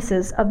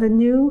promises of the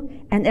new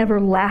and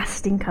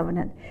everlasting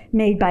covenant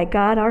made by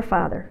God our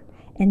Father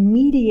and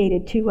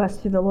mediated to us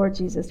through the Lord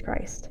Jesus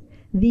Christ.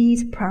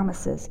 These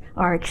promises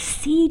are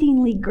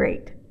exceedingly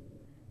great,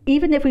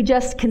 even if we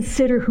just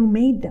consider who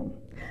made them.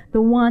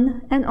 The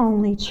one and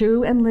only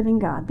true and living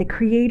God, the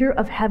creator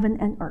of heaven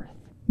and earth,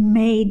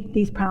 made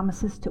these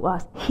promises to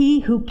us. He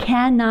who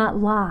cannot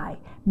lie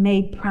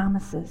made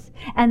promises,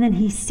 and then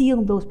he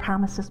sealed those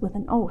promises with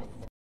an oath.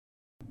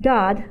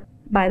 God,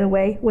 by the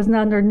way, was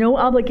under no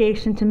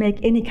obligation to make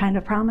any kind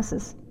of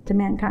promises to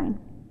mankind.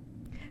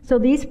 So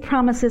these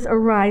promises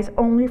arise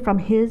only from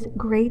his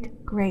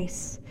great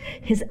grace,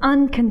 his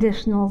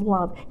unconditional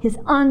love, his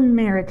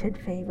unmerited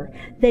favor.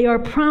 They are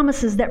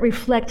promises that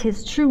reflect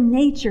his true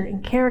nature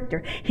and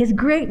character, his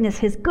greatness,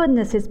 his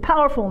goodness, his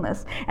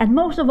powerfulness, and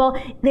most of all,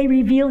 they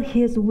reveal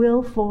his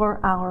will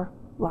for our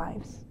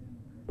lives.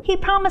 He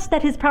promised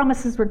that his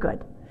promises were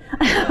good.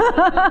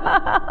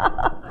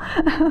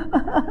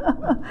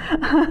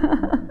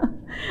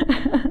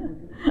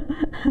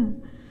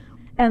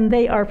 And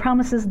they are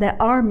promises that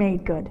are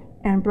made good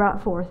and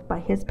brought forth by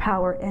his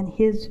power and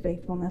his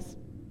faithfulness.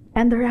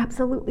 And they're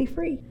absolutely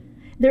free.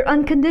 They're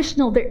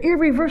unconditional, they're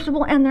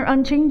irreversible, and they're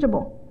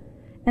unchangeable.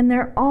 And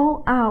they're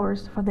all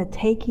ours for the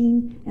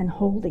taking and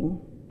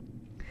holding.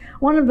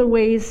 One of the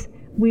ways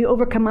we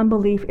overcome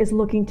unbelief is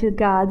looking to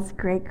God's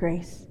great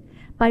grace,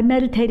 by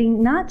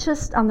meditating not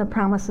just on the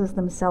promises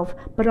themselves,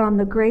 but on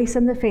the grace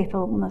and the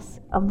faithfulness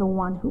of the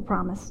one who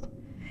promised.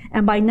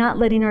 And by not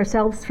letting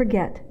ourselves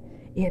forget,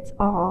 it's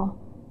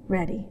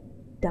already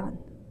done.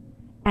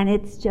 And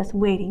it's just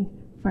waiting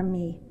for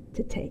me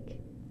to take.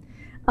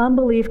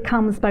 Unbelief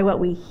comes by what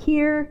we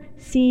hear,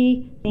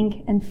 see,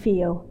 think, and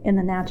feel in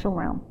the natural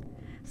realm.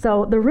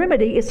 So the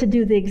remedy is to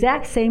do the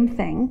exact same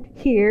thing,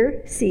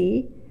 hear,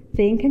 see,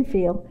 think, and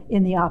feel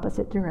in the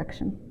opposite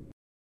direction.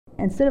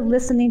 Instead of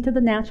listening to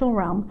the natural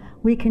realm,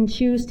 we can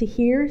choose to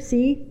hear,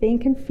 see,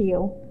 think, and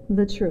feel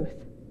the truth.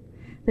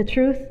 The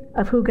truth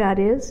of who God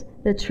is,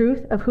 the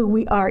truth of who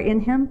we are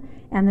in him,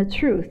 and the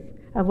truth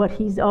of what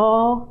he's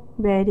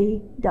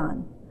already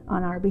done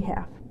on our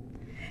behalf.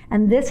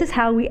 And this is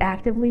how we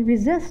actively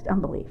resist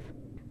unbelief.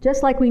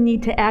 Just like we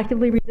need to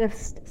actively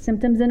resist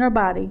symptoms in our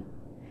body,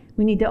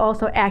 we need to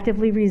also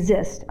actively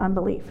resist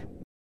unbelief.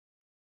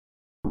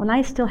 When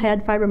I still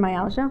had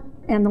fibromyalgia,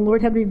 and the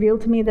Lord had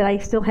revealed to me that I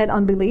still had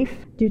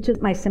unbelief due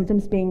to my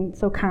symptoms being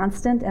so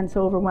constant and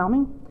so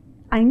overwhelming,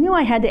 I knew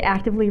I had to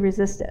actively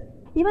resist it.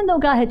 Even though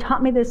God had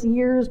taught me this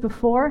years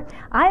before,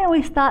 I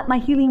always thought my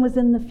healing was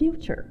in the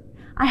future.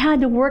 I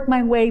had to work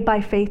my way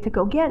by faith to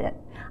go get it.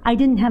 I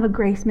didn't have a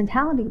grace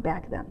mentality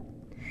back then.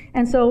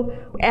 And so,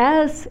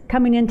 as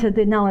coming into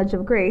the knowledge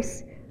of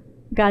grace,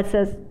 God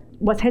says,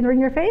 what's hindering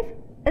your faith?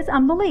 It's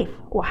unbelief.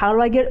 Well, how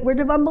do I get rid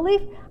of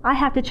unbelief? I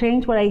have to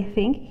change what I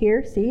think,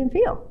 hear, see, and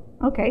feel.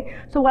 Okay,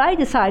 so what I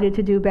decided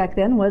to do back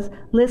then was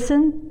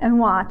listen and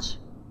watch,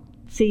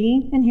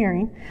 seeing and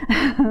hearing,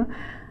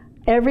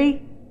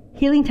 every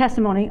healing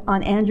testimony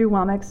on Andrew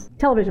Wommack's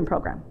television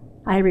program.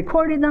 I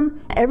recorded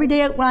them. Every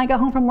day when I got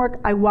home from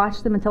work, I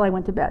watched them until I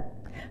went to bed.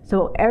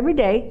 So every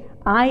day,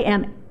 I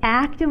am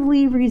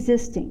actively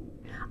resisting.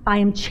 I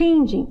am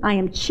changing. I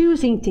am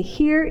choosing to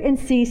hear and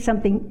see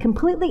something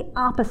completely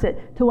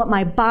opposite to what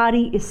my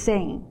body is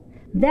saying.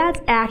 That's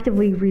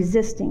actively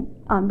resisting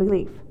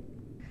unbelief.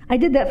 I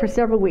did that for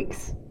several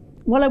weeks.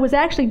 What I was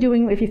actually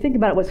doing, if you think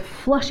about it, was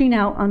flushing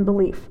out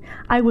unbelief.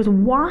 I was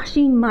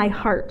washing my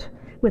heart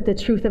with the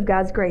truth of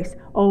God's grace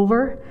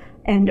over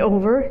and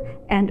over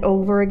and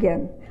over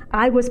again.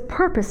 I was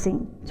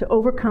purposing to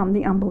overcome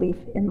the unbelief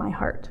in my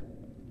heart.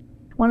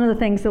 One of the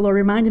things the Lord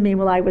reminded me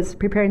while I was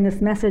preparing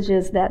this message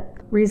is that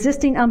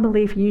resisting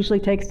unbelief usually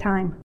takes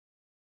time.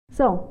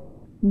 So,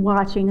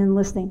 watching and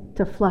listening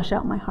to flush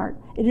out my heart.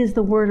 It is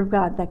the Word of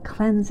God that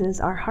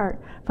cleanses our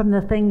heart from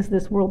the things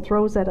this world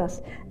throws at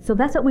us. So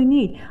that's what we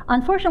need.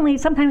 Unfortunately,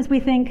 sometimes we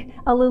think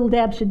a little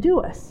dab should do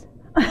us.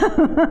 But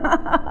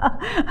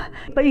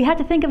you have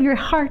to think of your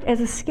heart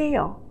as a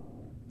scale.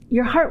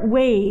 Your heart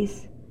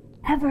weighs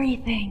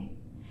everything.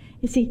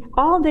 You see,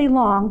 all day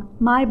long,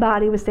 my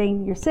body was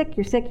saying, you're sick,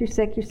 you're sick, you're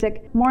sick, you're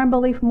sick. More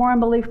unbelief, more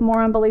unbelief,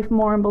 more unbelief,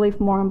 more unbelief,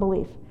 more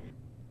unbelief.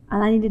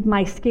 And I needed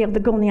my scale to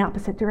go in the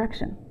opposite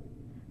direction.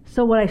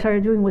 So what I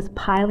started doing was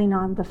piling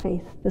on the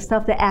faith, the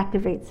stuff that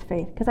activates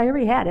faith, because I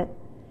already had it.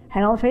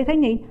 Had all the faith I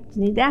just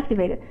need to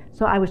activate it.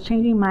 So I was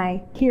changing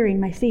my hearing,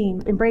 my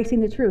seeing, embracing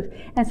the truth.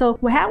 And so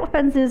what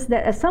happens is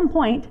that at some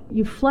point,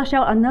 you flush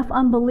out enough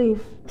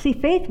unbelief. See,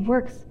 faith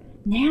works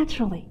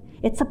naturally.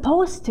 It's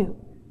supposed to.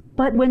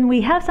 But when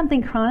we have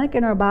something chronic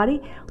in our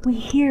body, we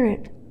hear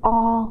it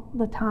all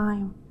the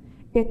time.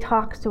 It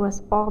talks to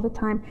us all the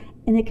time,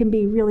 and it can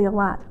be really a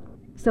lot.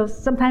 So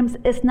sometimes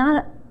it's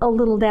not a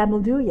little dab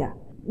will do ya.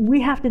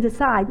 We have to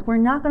decide we're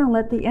not going to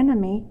let the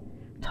enemy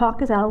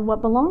talk us out of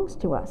what belongs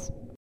to us.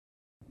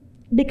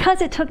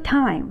 Because it took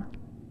time,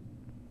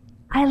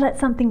 I let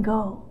something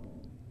go.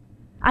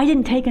 I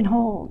didn't take and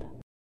hold.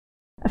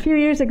 A few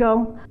years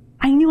ago,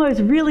 I knew I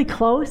was really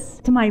close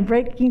to my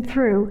breaking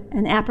through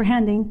and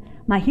apprehending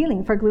my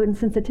healing for gluten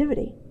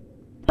sensitivity.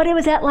 But it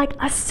was at like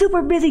a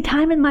super busy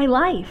time in my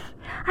life.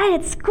 I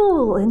had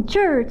school and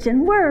church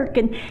and work,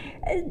 and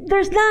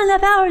there's not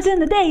enough hours in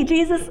the day,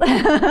 Jesus.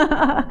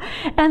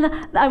 And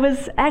I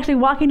was actually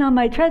walking on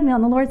my treadmill,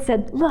 and the Lord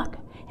said, look.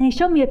 And he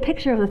showed me a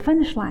picture of the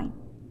finish line.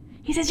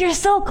 He says, you're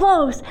so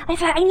close. I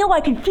said, I know,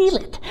 I can feel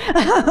it.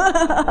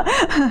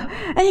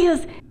 And he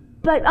goes,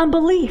 but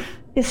unbelief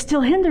is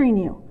still hindering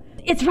you.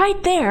 It's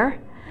right there.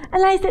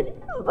 And I said,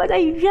 but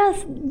I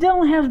just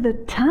don't have the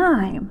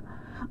time.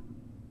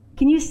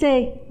 Can you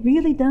say,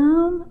 really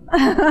dumb?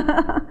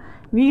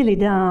 Really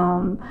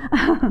dumb.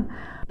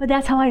 But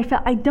that's how I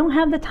felt. I don't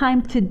have the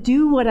time to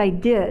do what I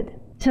did,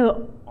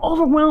 to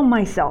overwhelm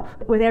myself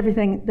with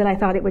everything that I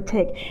thought it would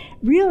take.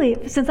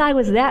 Really, since I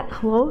was that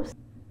close,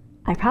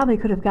 I probably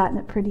could have gotten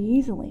it pretty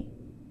easily.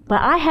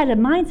 But I had a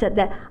mindset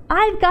that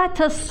I've got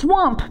to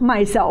swamp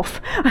myself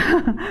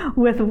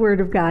with the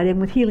Word of God and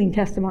with healing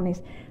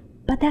testimonies.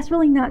 But that's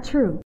really not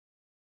true.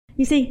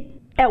 You see,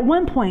 at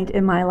one point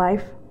in my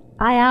life,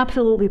 I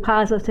absolutely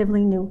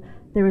positively knew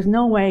there was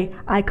no way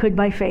I could,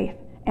 by faith,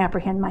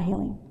 apprehend my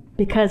healing.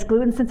 Because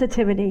gluten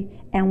sensitivity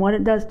and what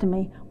it does to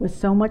me was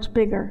so much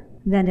bigger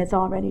than it's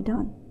already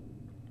done.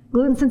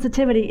 Gluten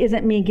sensitivity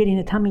isn't me getting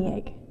a tummy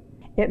ache.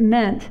 It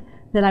meant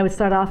that I would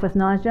start off with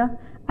nausea.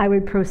 I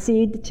would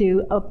proceed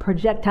to a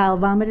projectile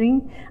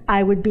vomiting.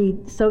 I would be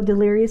so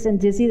delirious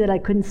and dizzy that I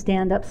couldn't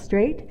stand up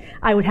straight.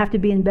 I would have to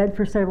be in bed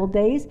for several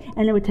days,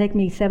 and it would take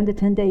me 7 to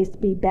 10 days to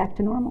be back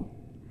to normal.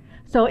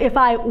 So if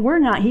I were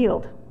not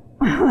healed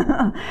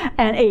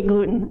and ate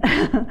gluten,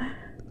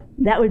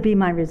 that would be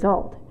my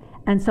result.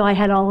 And so I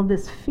had all of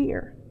this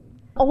fear.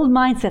 Old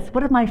mindsets,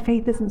 what if my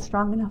faith isn't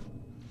strong enough?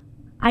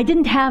 I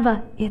didn't have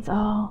a, it's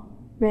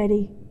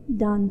already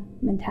done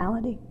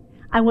mentality.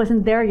 I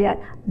wasn't there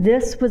yet.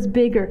 This was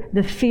bigger.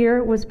 The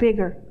fear was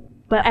bigger.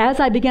 But as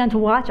I began to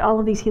watch all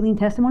of these healing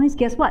testimonies,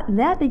 guess what?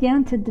 That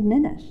began to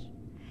diminish.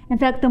 In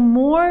fact, the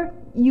more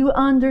you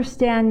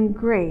understand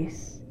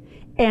grace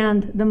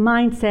and the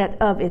mindset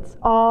of it's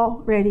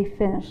already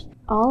finished,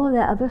 all of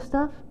that other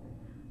stuff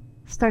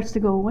starts to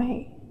go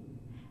away.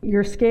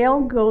 Your scale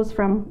goes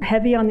from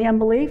heavy on the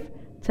unbelief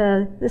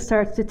to this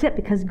starts to tip,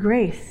 because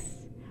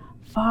grace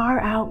far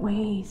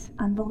outweighs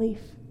unbelief.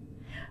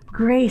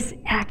 Grace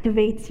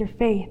activates your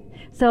faith.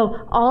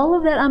 So all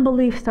of that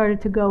unbelief started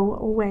to go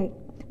away.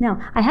 Now,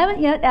 I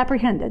haven't yet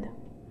apprehended,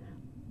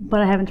 but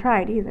I haven't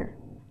tried either.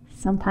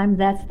 Sometimes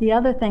that's the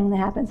other thing that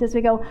happens is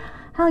we go,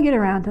 I'll get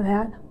around to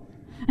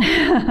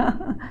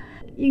that.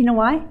 You know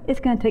why? It's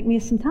going to take me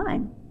some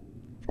time.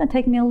 It's going to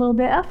take me a little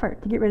bit of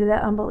effort to get rid of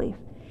that unbelief.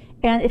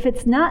 And if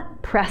it's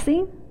not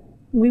pressing,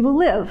 we will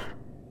live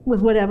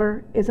with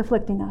whatever is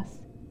afflicting us.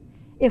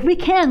 If we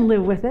can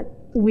live with it,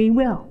 we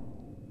will.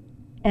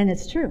 And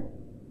it's true.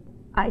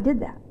 I did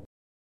that.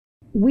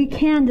 We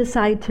can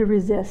decide to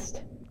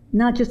resist,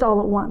 not just all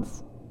at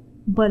once,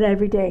 but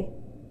every day,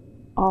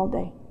 all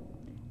day,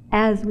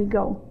 as we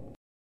go.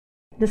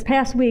 This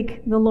past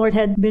week, the Lord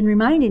had been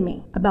reminding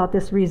me about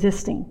this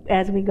resisting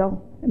as we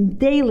go,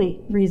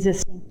 daily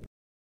resisting.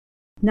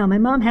 Now, my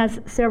mom has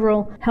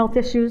several health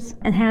issues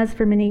and has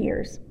for many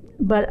years.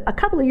 But a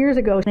couple of years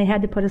ago, they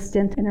had to put a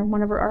stent in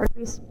one of her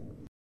arteries.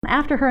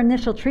 After her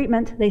initial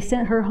treatment, they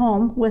sent her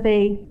home with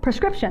a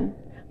prescription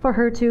for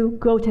her to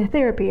go to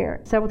therapy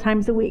several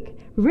times a week.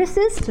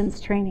 Resistance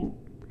training.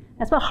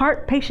 That's what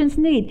heart patients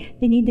need.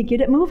 They need to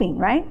get it moving,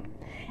 right?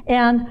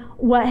 And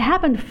what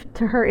happened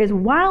to her is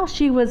while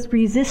she was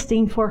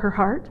resisting for her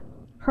heart,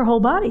 her whole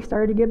body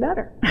started to get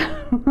better.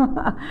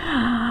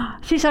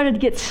 she started to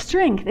get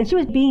strength, and she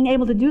was being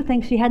able to do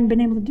things she hadn't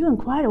been able to do in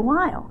quite a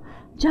while,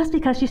 just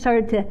because she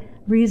started to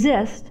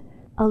resist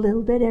a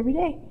little bit every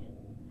day.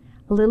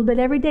 A little bit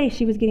every day,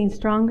 she was getting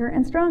stronger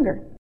and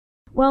stronger.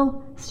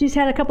 Well, she's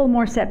had a couple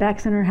more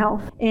setbacks in her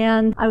health,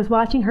 and I was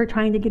watching her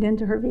trying to get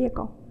into her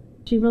vehicle.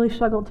 She really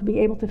struggled to be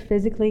able to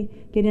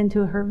physically get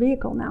into her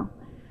vehicle now.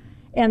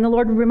 And the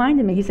Lord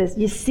reminded me, he says,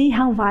 you see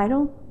how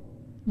vital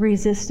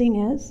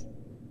resisting is?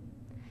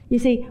 You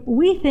see,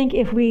 we think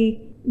if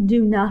we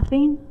do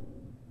nothing,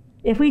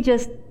 if we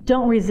just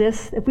don't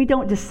resist, if we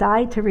don't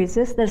decide to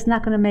resist, that's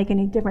not going to make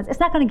any difference. It's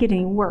not going to get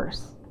any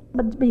worse.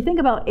 But you think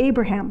about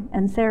Abraham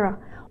and Sarah.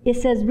 It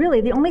says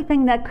really the only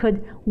thing that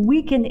could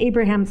weaken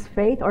Abraham's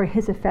faith or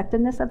his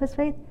effectiveness of his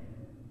faith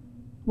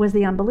was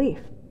the unbelief.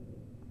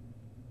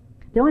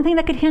 The only thing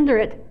that could hinder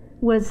it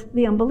was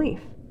the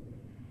unbelief.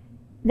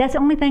 That's the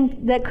only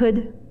thing that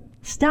could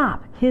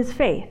stop his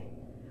faith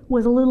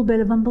was a little bit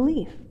of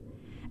unbelief.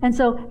 And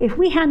so if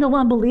we handle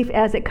unbelief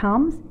as it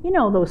comes, you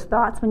know those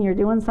thoughts when you're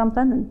doing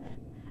something,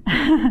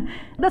 and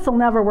this will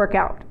never work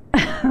out.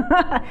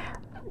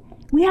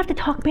 We have to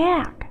talk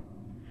back.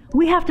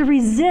 We have to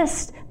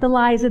resist the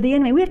lies of the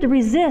enemy. We have to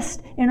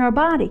resist in our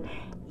body.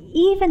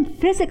 Even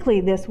physically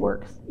this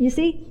works. You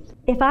see,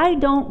 if I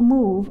don't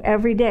move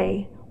every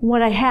day,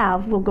 what I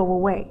have will go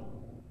away.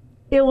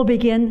 It will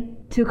begin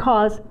to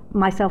cause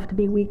myself to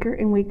be weaker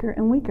and weaker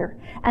and weaker.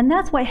 And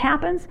that's what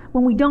happens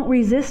when we don't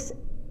resist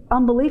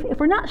unbelief. If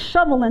we're not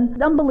shoveling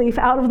unbelief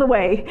out of the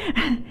way,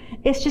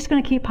 it's just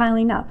going to keep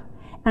piling up.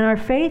 And our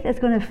faith is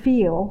going to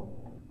feel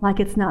like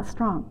it's not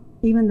strong,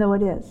 even though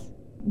it is.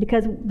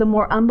 Because the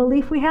more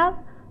unbelief we have,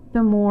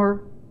 the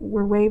more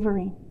we're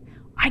wavering.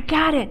 I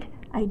got it.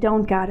 I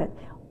don't got it.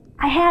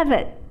 I have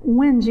it.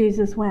 When,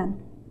 Jesus,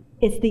 when?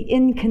 It's the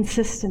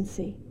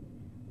inconsistency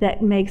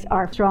that makes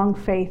our strong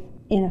faith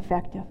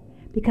ineffective.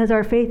 Because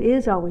our faith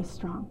is always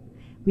strong.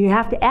 We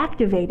have to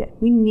activate it.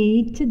 We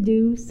need to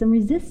do some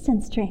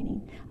resistance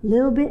training, a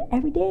little bit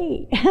every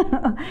day,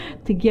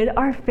 to get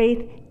our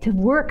faith to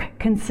work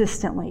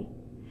consistently.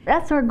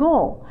 That's our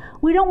goal.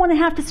 We don't want to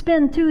have to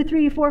spend 2,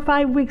 3, 4,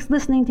 5 weeks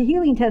listening to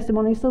healing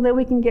testimonies so that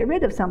we can get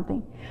rid of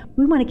something.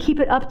 We want to keep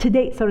it up to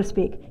date, so to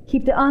speak.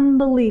 Keep the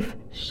unbelief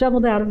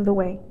shoveled out of the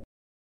way.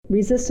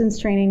 Resistance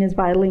training is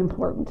vitally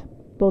important,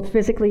 both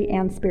physically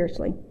and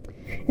spiritually.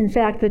 In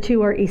fact, the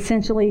two are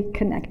essentially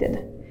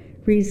connected.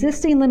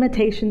 Resisting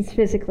limitations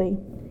physically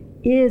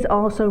is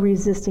also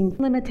resisting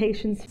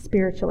limitations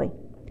spiritually.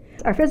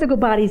 Our physical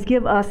bodies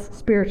give us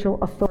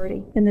spiritual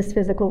authority in this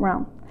physical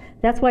realm.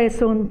 That's why it's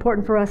so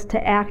important for us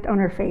to act on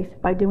our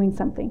faith by doing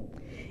something.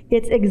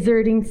 It's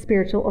exerting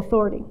spiritual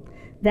authority.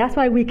 That's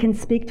why we can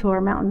speak to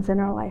our mountains in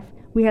our life.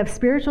 We have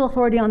spiritual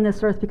authority on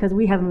this earth because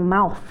we have a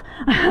mouth.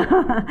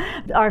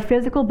 Our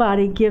physical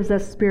body gives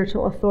us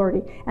spiritual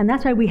authority, and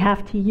that's why we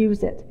have to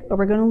use it, or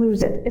we're going to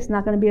lose it. It's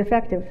not going to be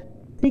effective.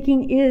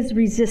 Speaking is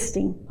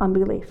resisting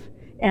unbelief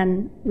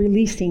and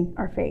releasing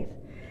our faith.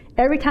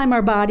 Every time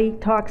our body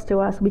talks to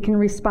us, we can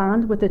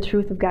respond with the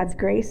truth of God's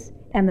grace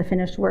and the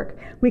finished work.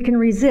 We can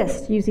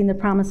resist using the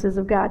promises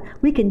of God.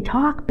 We can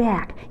talk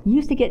back. You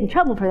used to get in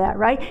trouble for that,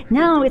 right?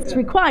 Now it's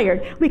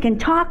required. We can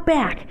talk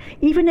back,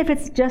 even if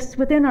it's just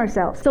within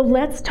ourselves. So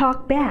let's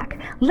talk back.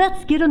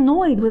 Let's get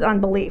annoyed with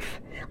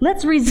unbelief.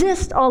 Let's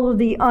resist all of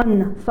the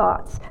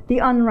unthoughts, the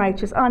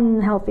unrighteous,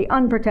 unhealthy,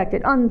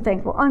 unprotected,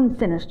 unthankful,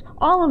 unfinished,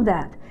 all of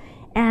that.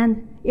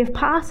 And if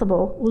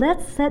possible,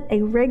 let's set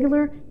a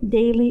regular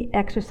daily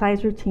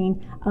exercise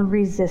routine of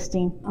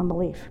resisting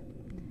unbelief.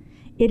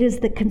 It is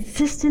the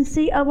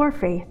consistency of our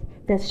faith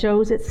that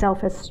shows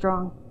itself as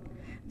strong.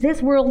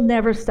 This world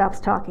never stops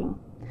talking.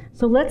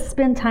 So let's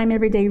spend time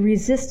every day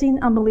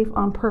resisting unbelief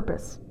on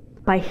purpose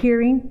by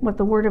hearing what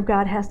the Word of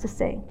God has to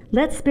say.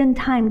 Let's spend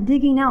time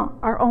digging out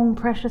our own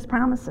precious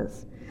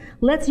promises.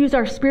 Let's use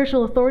our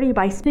spiritual authority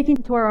by speaking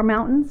to our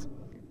mountains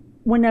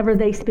whenever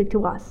they speak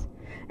to us,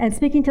 and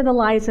speaking to the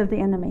lies of the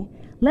enemy.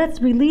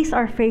 Let's release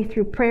our faith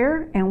through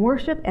prayer and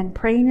worship and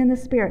praying in the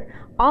Spirit.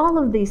 All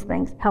of these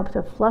things help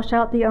to flush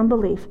out the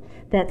unbelief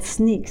that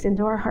sneaks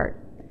into our heart.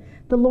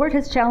 The Lord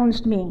has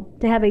challenged me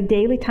to have a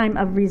daily time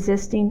of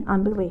resisting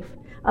unbelief,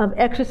 of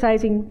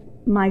exercising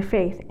my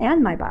faith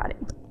and my body.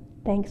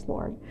 Thanks,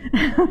 Lord.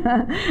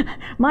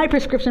 My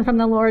prescription from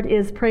the Lord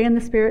is pray in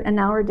the Spirit an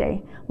hour a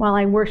day while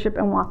I worship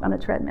and walk on a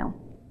treadmill.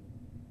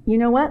 You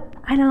know what?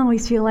 I don't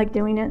always feel like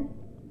doing it.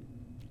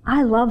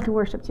 I love to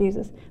worship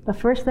Jesus, but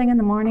first thing in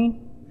the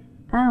morning,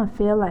 I don't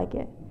feel like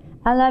it.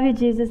 I love you,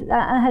 Jesus.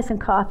 I had some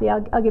coffee.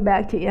 I'll get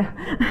back to you.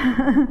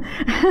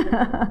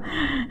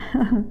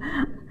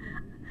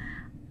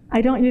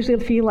 I don't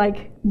usually feel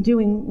like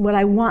doing what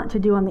I want to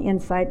do on the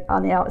inside,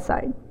 on the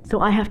outside.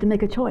 So I have to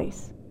make a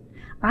choice.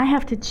 I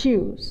have to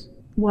choose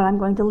what I'm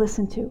going to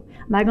listen to.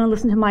 Am I going to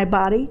listen to my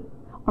body,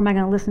 or am I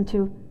going to listen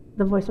to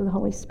the voice of the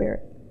Holy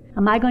Spirit?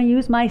 Am I going to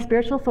use my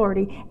spiritual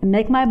authority and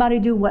make my body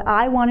do what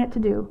I want it to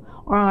do,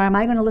 or am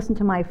I going to listen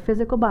to my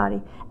physical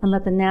body and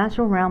let the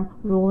natural realm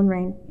rule and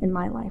reign in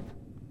my life?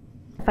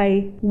 If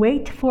I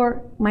wait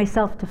for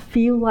myself to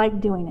feel like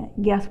doing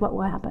it, guess what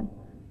will happen?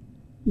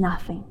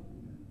 Nothing.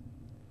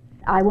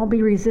 I won't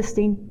be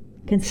resisting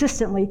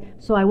consistently,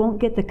 so I won't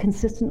get the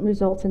consistent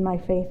results in my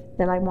faith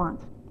that I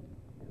want.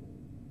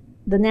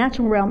 The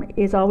natural realm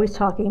is always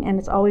talking, and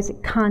it's always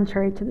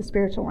contrary to the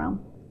spiritual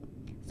realm.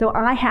 So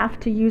I have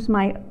to use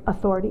my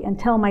authority and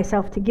tell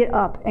myself to get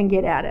up and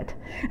get at it.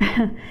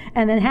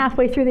 And then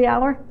halfway through the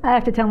hour, I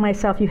have to tell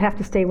myself, you have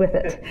to stay with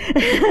it.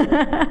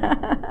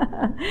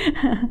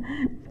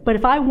 But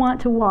if I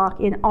want to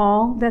walk in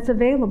all that's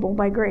available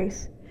by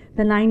grace,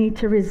 then I need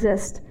to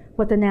resist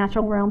what the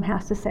natural realm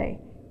has to say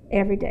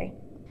every day.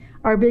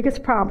 Our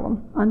biggest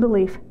problem,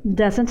 unbelief,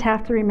 doesn't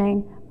have to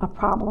remain a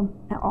problem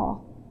at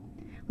all.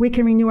 We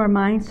can renew our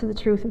minds to the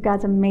truth of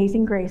God's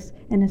amazing grace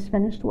and His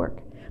finished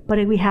work, but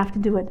we have to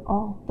do it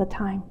all the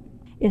time.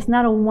 It's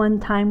not a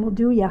one-time will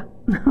do ya,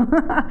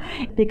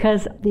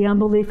 because the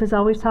unbelief is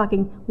always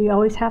talking. We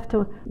always have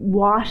to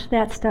wash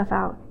that stuff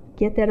out,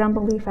 get that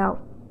unbelief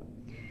out.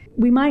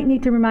 We might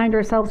need to remind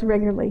ourselves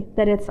regularly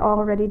that it's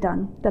already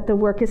done, that the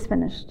work is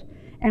finished,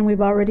 and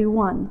we've already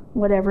won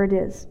whatever it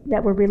is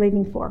that we're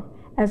believing for,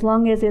 as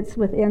long as it's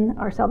within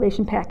our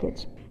salvation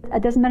package.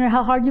 It doesn't matter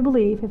how hard you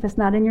believe. If it's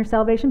not in your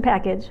salvation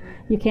package,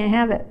 you can't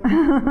have it.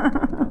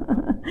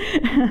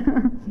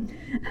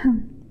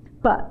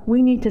 But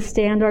we need to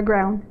stand our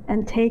ground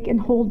and take and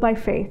hold by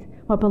faith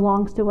what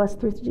belongs to us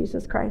through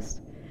Jesus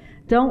Christ.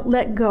 Don't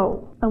let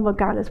go of what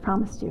God has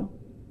promised you.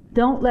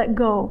 Don't let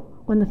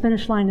go when the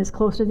finish line is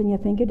closer than you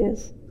think it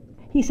is.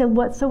 He said,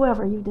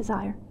 whatsoever you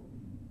desire.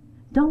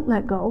 Don't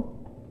let go.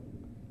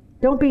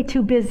 Don't be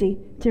too busy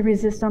to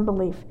resist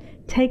unbelief.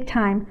 Take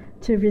time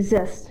to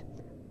resist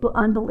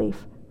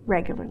unbelief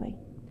regularly.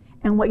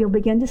 And what you'll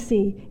begin to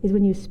see is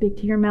when you speak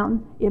to your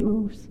mountain, it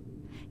moves.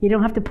 You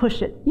don't have to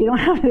push it. You don't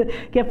have to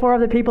get 4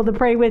 other people to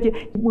pray with you.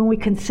 When we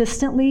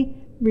consistently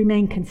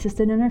remain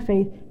consistent in our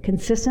faith,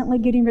 consistently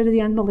getting rid of the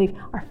unbelief,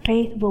 our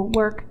faith will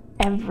work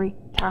every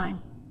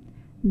time.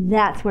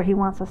 That's where He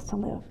wants us to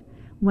live.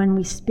 When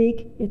we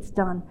speak, it's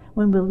done.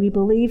 When we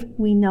believe,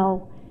 we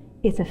know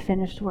it's a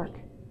finished work.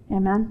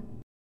 Amen?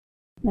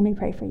 Let me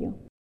pray for you.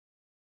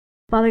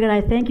 Father God,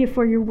 I thank you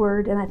for your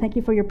word, and I thank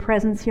you for your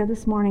presence here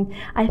this morning.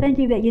 I thank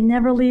you that you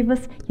never leave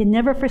us, you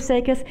never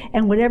forsake us,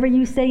 and whatever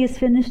you say is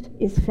finished,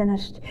 is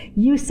finished.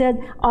 You said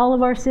all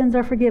of our sins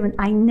are forgiven.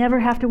 I never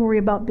have to worry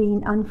about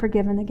being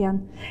unforgiven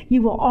again.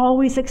 You will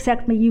always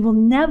accept me. You will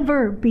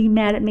never be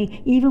mad at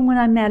me, even when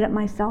I'm mad at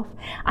myself.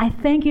 I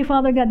thank you,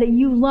 Father God, that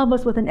you love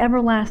us with an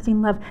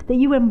everlasting love, that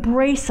you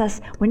embrace us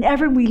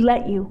whenever we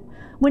let you.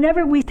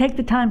 Whenever we take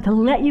the time to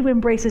let you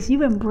embrace us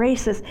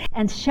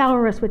and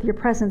shower us with your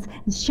presence,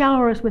 and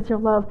shower us with your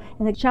love,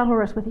 and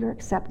shower us with your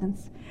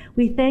acceptance.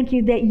 We thank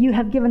you that you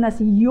have given us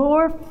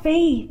your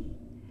faith,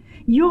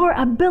 your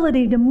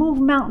ability to move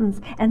mountains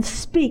and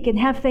speak and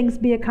have things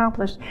be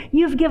accomplished.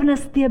 You've given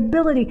us the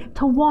ability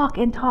to walk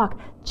and talk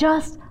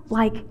just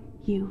like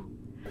you.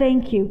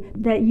 Thank you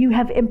that you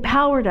have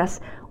empowered us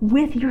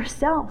with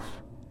yourself.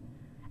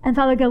 And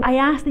Father God, I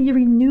ask that you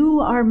renew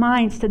our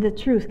minds to the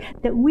truth,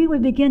 that we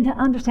would begin to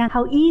understand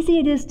how easy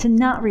it is to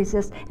not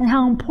resist and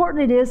how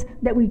important it is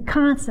that we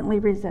constantly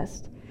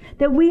resist.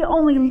 That we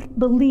only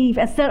believe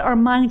and set our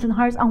minds and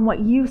hearts on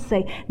what you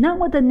say, not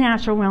what the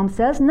natural realm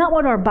says, not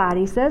what our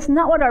body says,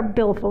 not what our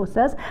billfold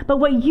says, but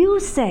what you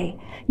say.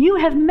 You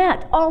have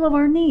met all of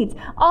our needs.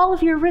 All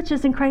of your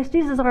riches in Christ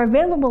Jesus are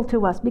available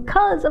to us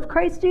because of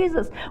Christ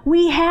Jesus.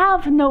 We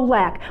have no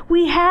lack.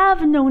 We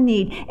have no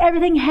need.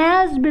 Everything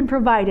has been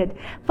provided.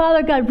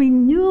 Father God,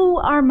 renew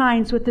our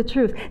minds with the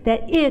truth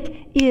that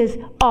it is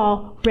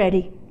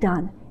already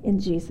done in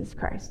Jesus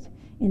Christ.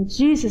 In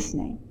Jesus'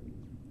 name,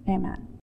 amen.